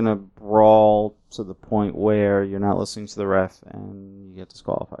just gonna brawl to the point where you're not listening to the ref, and you get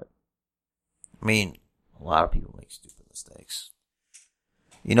disqualified. I mean, a lot of people make stupid mistakes.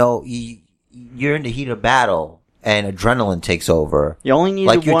 You know, you're in the heat of battle, and adrenaline takes over. You only need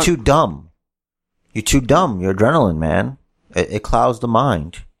like you're too dumb. You're too dumb. Your adrenaline, man. It clouds the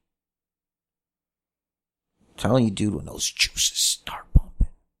mind. I'm telling you, dude, when those juices start pumping,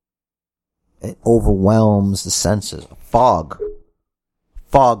 it overwhelms the senses. Fog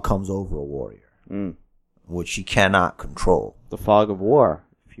comes over a warrior, which he cannot control. The fog of war,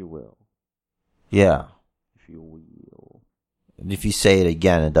 if you will. Yeah. If you will. And if you say it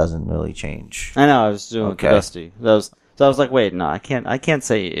again, it doesn't really change. I know, I was doing the Dusty. So I was like, wait, no, I can't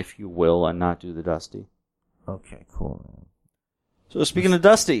say if you will and not do the Dusty. Okay, cool, man. So speaking of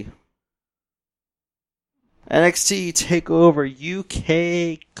Dusty, NXT TakeOver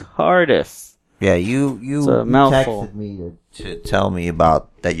UK Cardiff. Yeah, you texted me to tell me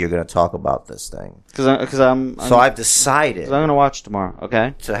about that you're going to talk about this thing. So I've decided. Because I'm going to watch tomorrow,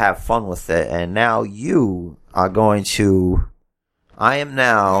 okay? To have fun with it, and now you are going to. I am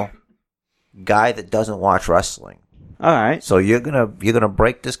now guy that doesn't watch wrestling. All right. So you're gonna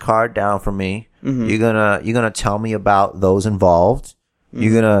break this card down for me. Mm-hmm. You're gonna tell me about those involved. Mm-hmm.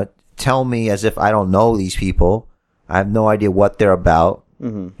 You're gonna tell me as if I don't know these people. I have no idea what they're about.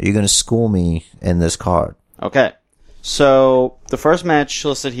 Mm-hmm. You're gonna school me in this card. Okay. So the first match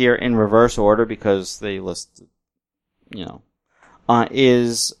listed here in reverse order because they listed,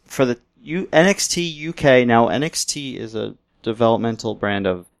 is for the NXT UK. Now NXT is a developmental brand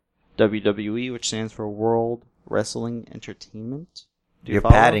of WWE, which stands for World Wrestling Entertainment. You're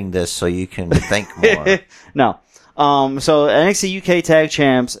padding this so you can think more. No. So NXT UK Tag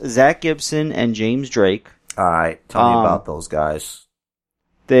Champs Zach Gibson and James Drake. All right, tell me about those guys.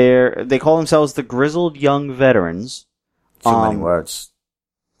 They call themselves the Grizzled Young Veterans. Too many words.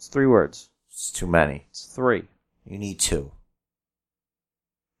 It's 3 words. It's too many. It's 3. You need 2. I'm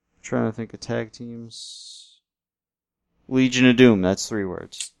trying to think of tag teams. Legion of Doom. That's 3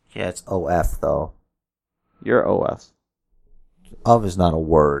 words. Yeah, it's OF though. You're OF. Of is not a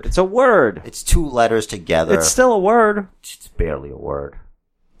word. It's a word. It's 2 letters together. It's still a word. It's barely a word.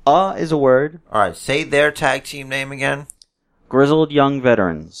 Is a word. Alright, say their tag team name again. Grizzled Young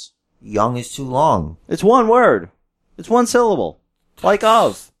Veterans. Young is too long. It's 1 word. It's 1 syllable. Like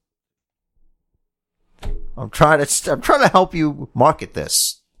of. I'm trying to help you market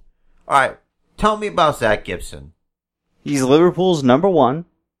this. Alright, tell me about Zach Gibson. He's Liverpool's number 1.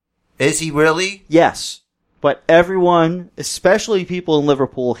 Is he really? Yes. But everyone, especially people in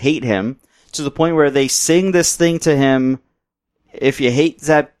Liverpool, hate him to the point where they sing this thing to him. If you hate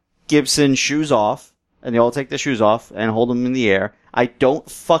Zach Gibson, shoes off. And they all take their shoes off and hold them in the air. I don't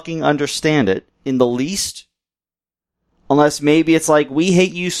fucking understand it in the least. Unless maybe it's like, we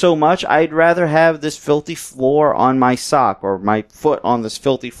hate you so much, I'd rather have this filthy floor on my sock or my foot on this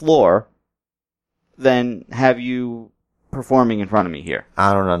filthy floor than have you performing in front of me here.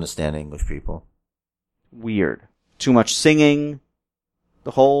 I don't understand English people. Weird. too much singing,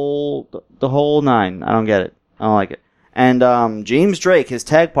 the whole nine. I don't get it. I don't like it. And James Drake, his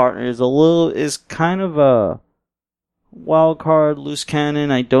tag partner, is kind of a wild card, loose cannon.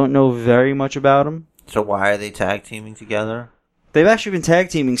 I don't know very much about him. So why are they tag teaming together? They've actually been tag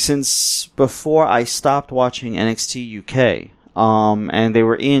teaming since before I stopped watching NXT UK. And they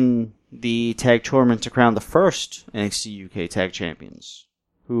were in the tag tournament to crown the first NXT UK tag champions,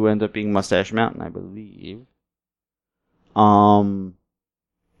 who ended up being Mustache Mountain, I believe.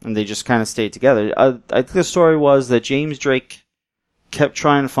 And they just kind of stayed together. I think the story was that James Drake kept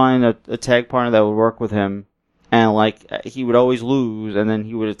trying to find a tag partner that would work with him, and like he would always lose, and then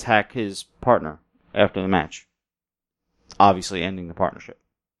he would attack his partner after the match, obviously ending the partnership.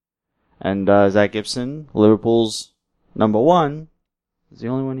 And Zach Gibson, Liverpool's number one, is the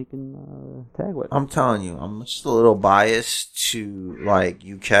only one he can tag with. I'm telling you, I'm just a little biased to like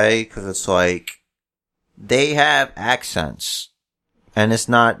UK because it's like they have accents. And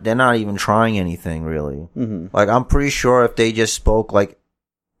they're not even trying anything really. Mm-hmm. Like, I'm pretty sure if they just spoke like,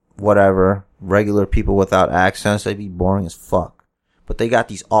 whatever, regular people without accents, they'd be boring as fuck. But they got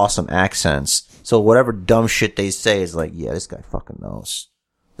these awesome accents. So whatever dumb shit they say is like, yeah, this guy fucking knows.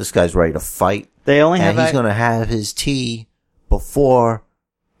 This guy's ready to fight. He's gonna have his tea before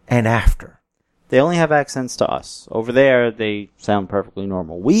and after. They only have accents to us. Over there, they sound perfectly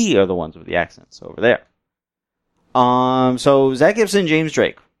normal. We are the ones with the accents over there. So Zach Gibson and James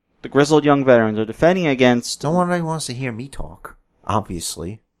Drake, the grizzled young veterans, are defending against... No one really wants to hear me talk,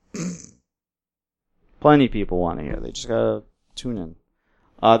 obviously. Plenty of people want to hear. They just gotta tune in.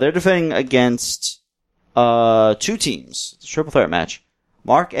 They're defending against two teams. It's a triple threat match.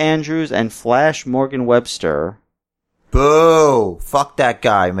 Mark Andrews and Flash Morgan Webster. Boo! Fuck that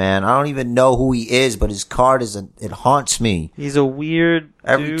guy, man. I don't even know who he is, but his card it haunts me. He's a weird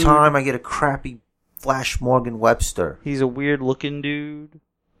Every time I get a crappy Flash Morgan Webster. He's a weird looking dude.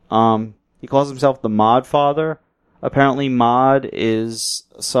 He calls himself the Mod Father. Apparently Mod is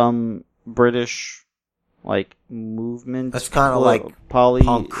some British, like, movement. That's kind of like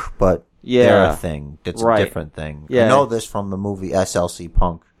punk, but they're a thing. It's a different thing. Yeah. I know this from the movie SLC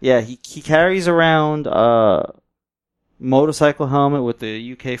Punk. Yeah, he carries around a motorcycle helmet with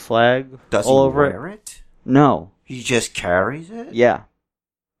the UK flag all over it. Does he wear it? No. He just carries it? Yeah.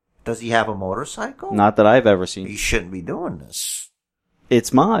 Does he have a motorcycle? Not that I've ever seen. He shouldn't be doing this.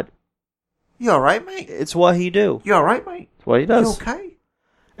 It's Mod. You alright, mate? It's what he do. You alright, mate? It's what he does. You okay?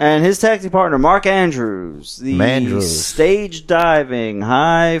 And his tag team partner, Mark Andrews. The stage diving,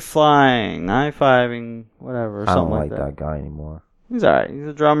 high flying, high fiving, whatever, I something don't like that. that guy anymore. He's alright. He's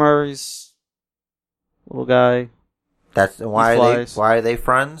a drummer. He's a little guy. Why are they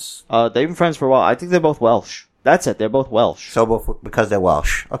friends? They've been friends for a while. I think they're both Welsh. That's it. They're both Welsh. So because they're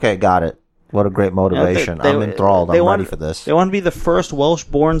Welsh. Okay, got it. What a great motivation. I'm enthralled. I'm ready for this. They want to be the first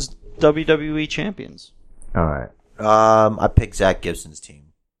Welsh-born WWE champions. All right. I picked Zach Gibson's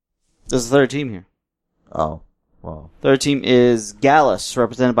team. There's a third team here. Oh, well. Third team is Gallus,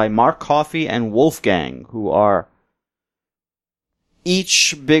 represented by Mark Coffey and Wolfgang, who are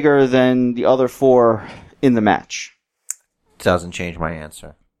each bigger than the other four in the match. Doesn't change my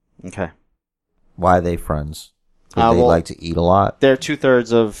answer. Okay. Why are they friends? Do they like to eat a lot? They're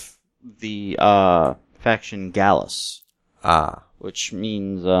 2/3 of the faction Gallus. Which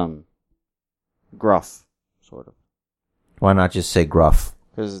means gruff, sort of. Why not just say gruff?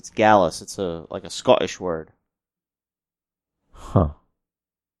 Because it's Gallus. It's like a Scottish word. Huh.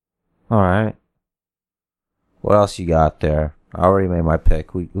 Alright. What else you got there? I already made my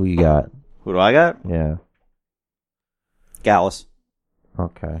pick. Who you got? Who do I got? Yeah. Gallus.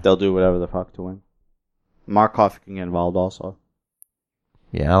 Okay. They'll do whatever the fuck to win. Mark Coffey can get involved also.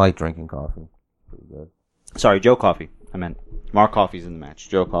 Yeah, I like drinking coffee. Pretty good. Sorry, Joe Coffey. I meant Mark Coffey's in the match.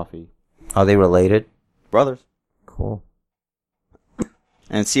 Joe Coffey. Are they related? Brothers. Cool.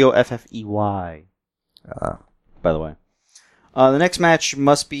 And Coffey. By the way. The next match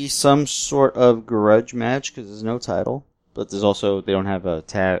must be some sort of grudge match because there's no title. But there's also, they don't have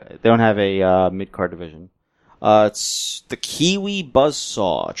a mid-card division. It's the Kiwi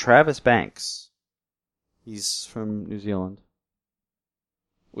Buzzsaw, Travis Banks. He's from New Zealand.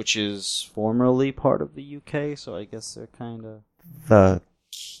 Which is formerly part of the UK, so I guess they're kind of... The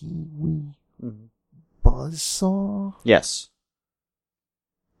Kiwi Buzzsaw? Yes.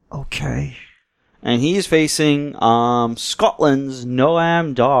 Okay. And he's facing Scotland's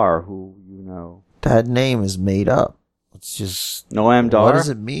Noam Dar, who you know. That name is made up. It's just... Noam Dar? What does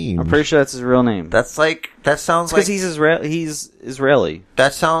it mean? I'm pretty sure that's his real name. That sounds like... because he's Israeli.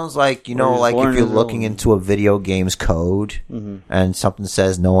 That sounds like, you know, like if you're looking into a video game's code, and something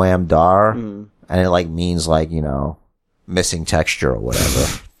says Noam Dar, and and it like means like, you know, missing texture or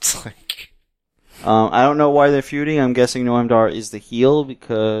whatever. It's like, I don't know why they're feuding. I'm guessing Noam Dar is the heel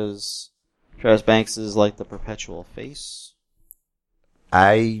because Travis Banks is like the perpetual face.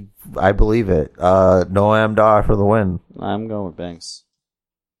 I believe it. Noam Dar for the win. I'm going with Banks.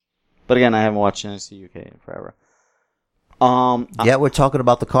 But again, I haven't watched NXT UK in forever. Yeah, we're talking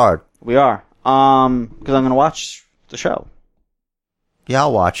about the card. We are. Because I'm going to watch the show. Yeah,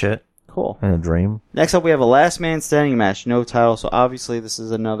 I'll watch it. Cool. In a dream. Next up, we have a last man standing match. No title, so obviously this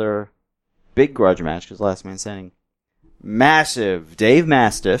is another big grudge match because last man standing. Massive Dave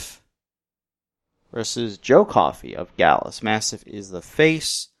Mastiff versus Joe Coffey of Gallus. Mastiff is the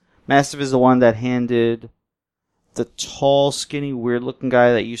face. Mastiff is the one that handed the tall, skinny, weird-looking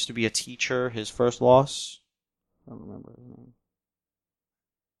guy that used to be a teacher his first loss. I don't remember his name.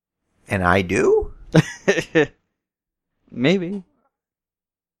 And I do? Maybe.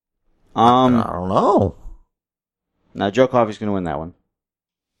 I don't know. Now, Joe Coffey's going to win that one.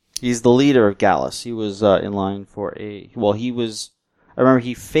 He's the leader of Gallus. He was in line for I remember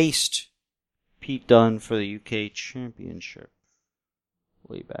he faced Pete Dunne for the UK Championship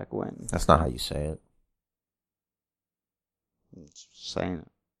way back when. That's not how you say it. I'm just saying it.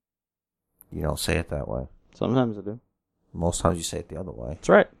 You don't say it that way. Sometimes I do. Most times you say it the other way. That's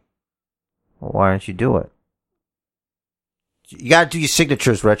right. Well, why don't you do it? You gotta do your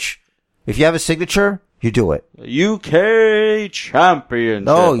signatures, Rich. If you have a signature, you do it. UK Championship.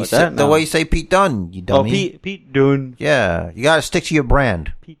 No, you say the way you say Pete Dunne, you dummy. Oh, Pete Dunne. Yeah, you gotta stick to your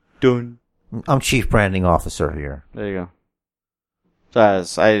brand. Pete Dunne. I'm chief branding officer here. There you go.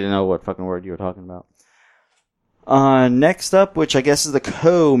 I didn't know what fucking word you were talking about. Next up, which I guess is the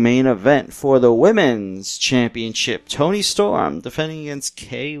co-main event for the Women's Championship. Toni Storm defending against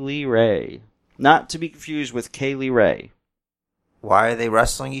Kaylee Ray. Not to be confused with Kaylee Ray. Why are they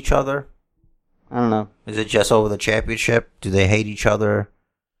wrestling each other? I don't know. Is it just over the championship? Do they hate each other?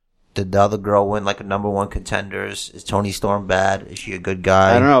 Did the other girl win like a number one contenders? Is Toni Storm bad? Is she a good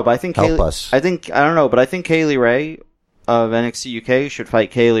guy? I don't know, but I think Help us. I don't know, but I think Kaylee Ray of NXT UK should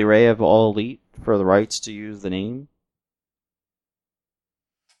fight Kaylee Ray of All Elite for the rights to use the name.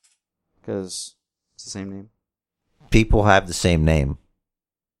 Because it's the same name. People have the same name.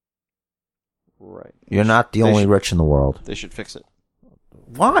 Right. You're not the only rich in the world. They should fix it.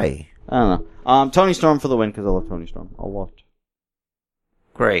 Why? I don't know. Toni Storm for the win because I love Toni Storm. I'll watch.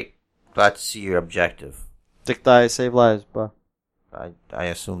 Great. Glad to see your objective. Thick thighs save lives, bro. I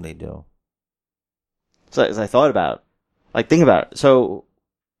assume they do. So as I thought about it, like think about it. So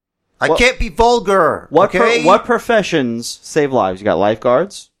I can't be vulgar. What okay? what professions save lives? You got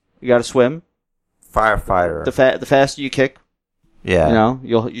lifeguards. You got to swim. Firefighter. The faster you kick, yeah. You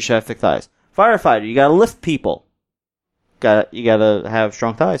know, you should have thick thighs. Firefighter. You got to lift people. You got to have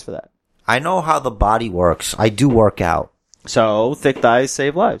strong thighs for that. I know how the body works. I do work out. So thick thighs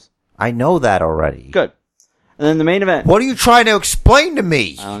save lives. I know that already. Good. And then the main event. What are you trying to explain to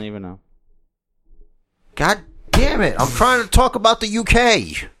me? I don't even know. God damn it. I'm trying to talk about the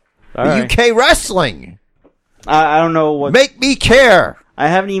UK. All the right. UK wrestling. I don't know what. Make me care. I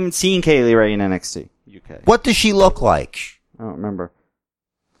haven't even seen Kaylee Ray in NXT UK. What does she look like? I don't remember.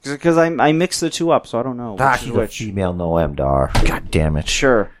 Because I mixed the two up, so I don't know. She's a female Noam Dar. God damn it.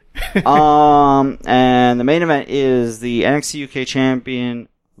 Sure. And the main event is the NXT UK champion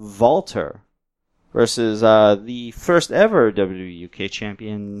Walter versus the first ever WWE UK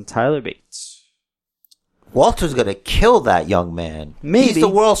champion Tyler Bates. Walter's gonna kill that young man. Maybe. He's the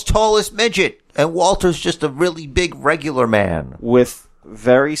world's tallest midget, and Walter's just a really big regular man. With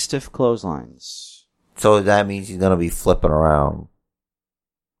very stiff clotheslines. So that means he's gonna be flipping around.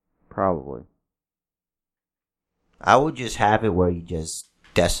 Probably. I would just have it where he just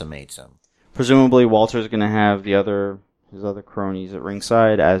decimates him. Presumably Walter's going to have his other cronies at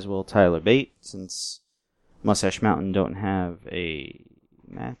ringside, as will Tyler Bates, since Mustache Mountain don't have a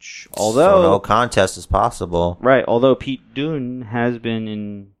match. Although so no contest is possible. Right, although Pete Dunne has been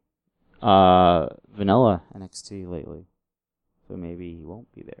in vanilla NXT lately. So maybe he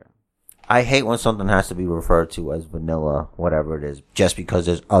won't be there. I hate when something has to be referred to as vanilla, whatever it is, just because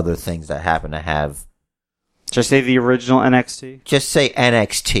there's other things that happen to have. Just say the original NXT? Just say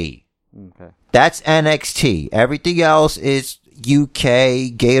NXT. Okay. That's NXT. Everything else is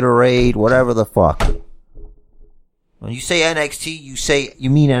UK, Gatorade, whatever the fuck. When you say NXT, you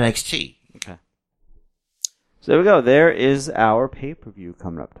mean NXT. Okay. So there we go. There is our pay-per-view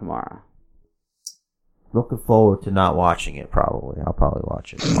coming up tomorrow. Looking forward to not watching it, probably. I'll probably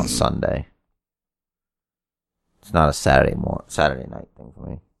watch it on Sunday. It's not a Saturday night thing for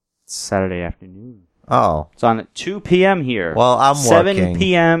me. It's Saturday afternoon. Oh. It's on at 2 p.m. here. Well, I'm 7 working. 7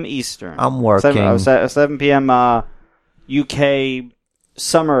 p.m. Eastern. I'm working. 7 p.m. UK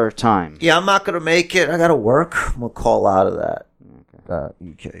summertime. Yeah, I'm not going to make it. I got to work. I'm going to call out of that.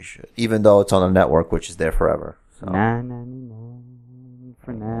 UK shit. Even though it's on a network, which is there forever. So. $9.99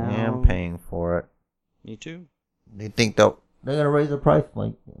 for now. Yeah, I'm paying for it. Me too. They think they're going to raise the price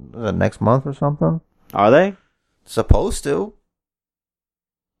like next month or something? Are they? Supposed to.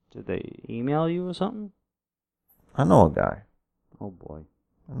 Did they email you or something? I know a guy. Oh boy.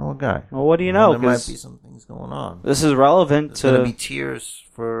 I know a guy. Well, what do you know? There might be some things going on. This is relevant There's going to be tiers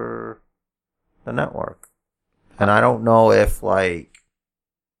for the network. And I don't know if, like,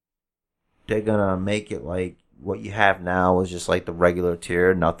 they're going to make it like what you have now is just like the regular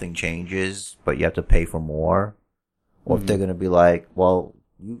tier, nothing changes, but you have to pay for more. Or if they're going to be like, well,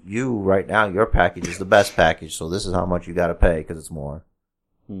 you right now, your package is the best package, so this is how much you got to pay because it's more.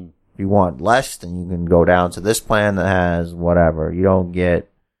 If you want less, then you can go down to this plan that has whatever. You don't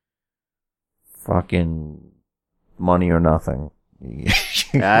get fucking money or nothing.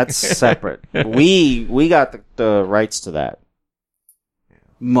 That's separate. We got the rights to that.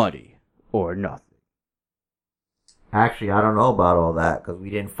 Money or nothing. Actually, I don't know about all that because we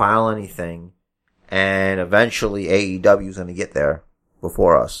didn't file anything, and eventually AEW is going to get there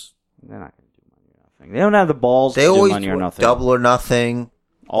before us. They're not going to do money or nothing. They don't have the balls to do money or nothing. Double or nothing.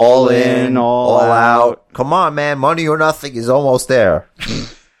 All in, all out. Come on, man. Money or nothing is almost there.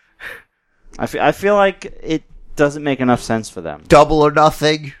 I feel like it doesn't make enough sense for them. Double or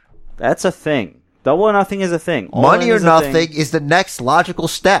nothing. That's a thing. Double or nothing is a thing. Money or nothing is the next logical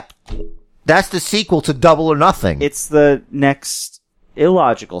step. That's the sequel to Double or Nothing. It's the next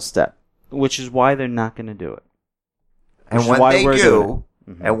illogical step, which is why they're not going to do it. And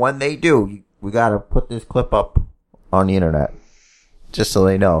when they do, we got to put this clip up on the internet. Just so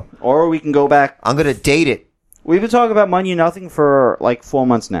they know. Or we can go back. I'm going to date it. We've been talking about Money or Nothing for like 4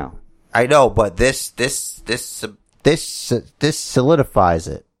 months now. I know, but this solidifies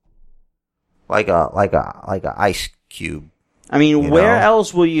it. Like a ice cube. I mean, where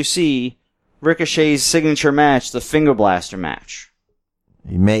else will you see Ricochet's signature match, the Finger Blaster match?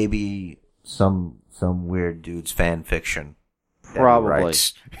 Maybe some weird dude's fan fiction. Probably.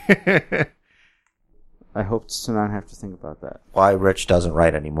 I hope to not have to think about that. Why Rich doesn't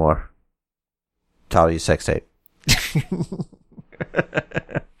write anymore. Tell you sex tape.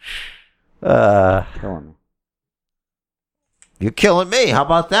 Killing me. You're killing me. How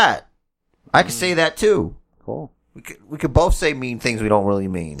about that? I can say that too. Cool. We could both say mean things we don't really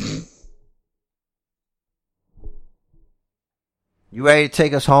mean. You ready to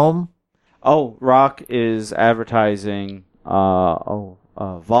take us home? Oh, Rock is advertising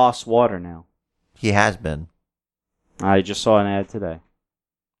Voss water now. He has been. I just saw an ad today.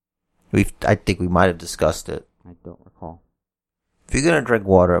 I think we might have discussed it. I don't recall. If you're gonna drink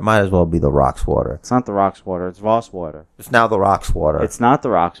water, it might as well be the Rock's water. It's not the Rock's water. It's Voss water. It's now the Rock's water. It's not the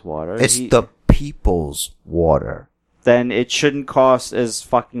Rock's water. It's the people's water. Then it shouldn't cost as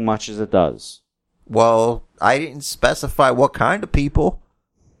fucking much as it does. Well, I didn't specify what kind of people.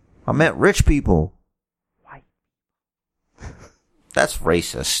 I meant rich people. White. That's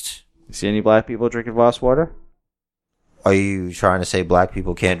racist. You see any black people drinking Voss water? Are you trying to say black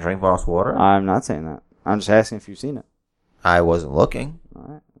people can't drink Voss water? I'm not saying that. I'm just asking if you've seen it. I wasn't looking.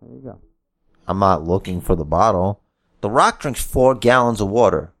 Alright, there you go. I'm not looking for the bottle. The Rock drinks 4 gallons of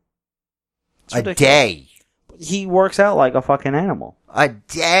water. A day. He works out like a fucking animal. A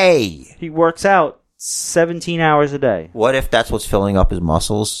day. He works out 17 hours a day. What if that's what's filling up his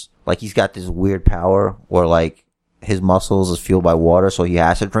muscles? Like he's got this weird power where like his muscles is fueled by water, so he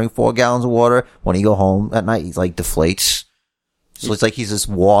has to drink 4 gallons of water. When he go home at night, he's like deflates. So it's like he's this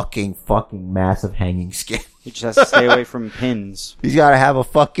walking fucking massive hanging skin. He just has to stay away from pins. He's got to have a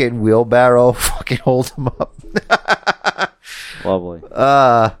fucking wheelbarrow fucking hold him up. Lovely.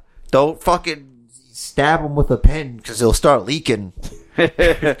 Don't fucking stab him with a pin because he'll start leaking.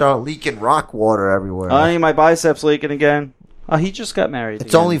 Start leaking rock water everywhere. Honey, my biceps leaking again. Oh, he just got married.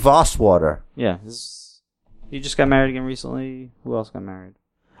 It's only Voss water. Yeah. He just got married again recently. Who else got married?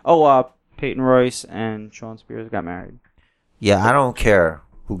 Oh, Peyton Royce and Sean Spears got married. Yeah, I don't care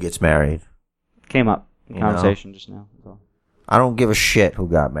who gets married. Came up in conversation just now. So. I don't give a shit who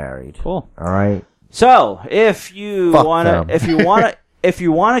got married. Cool. All right. So, if you want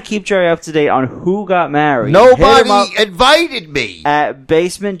to keep Jerry up to date on who got married, nobody invited me at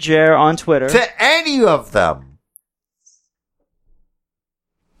Basement Jer on Twitter to any of them.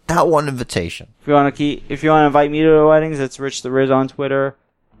 Not one invitation. If you want to invite me to the weddings, it's Rich the Riz on Twitter.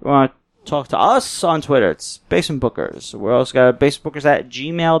 If you want to talk to us on Twitter, it's Basement Bookers. We also got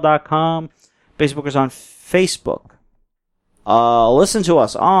basementbookers@gmail.com, Facebookers on Facebook. Listen to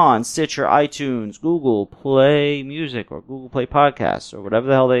us on Stitcher, iTunes, Google Play Music, or Google Play Podcasts, or whatever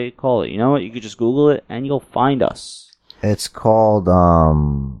the hell they call it. You know what? You could just Google it, and you'll find us. It's called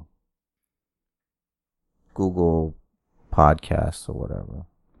Google Podcasts or whatever.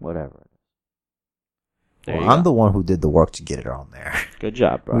 Whatever. I'm the one who did the work to get it on there. Good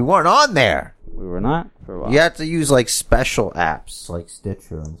job, bro. We weren't on there. We were not for a while. You have to use like special apps like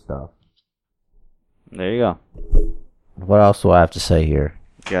Stitcher and stuff. There you go. What else do I have to say here?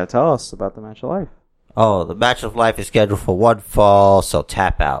 You gotta tell us about the match of life. Oh, the match of life is scheduled for one fall, so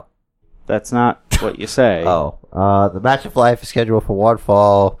tap out. That's not what you say. The match of life is scheduled for one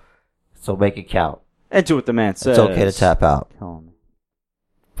fall, so make it count. And do what the man says. It's okay to tap out. Kill me.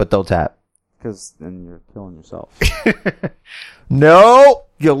 But don't tap. Because then you're killing yourself. No!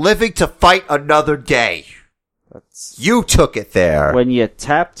 You're living to fight another day. You took it there. When you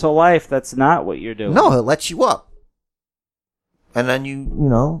tap to life, that's not what you're doing. No, it lets you up. And then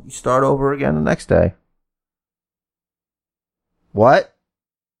you start over again the next day. What?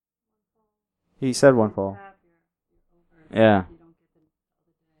 He said one fall. Yeah.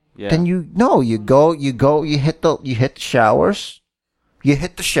 Yeah. Then you hit the showers. You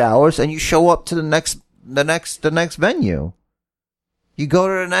hit the showers and you show up to the next venue. You go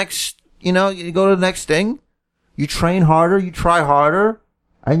to the next, you go to the next thing. You train harder, you try harder,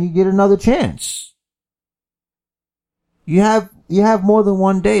 and you get another chance. You have more than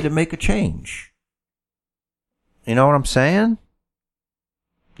one day to make a change. You know what I'm saying?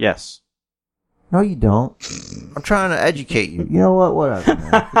 Yes. No, you don't. I'm trying to educate you. You know what? Whatever,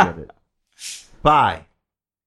 man. Forget it. Bye.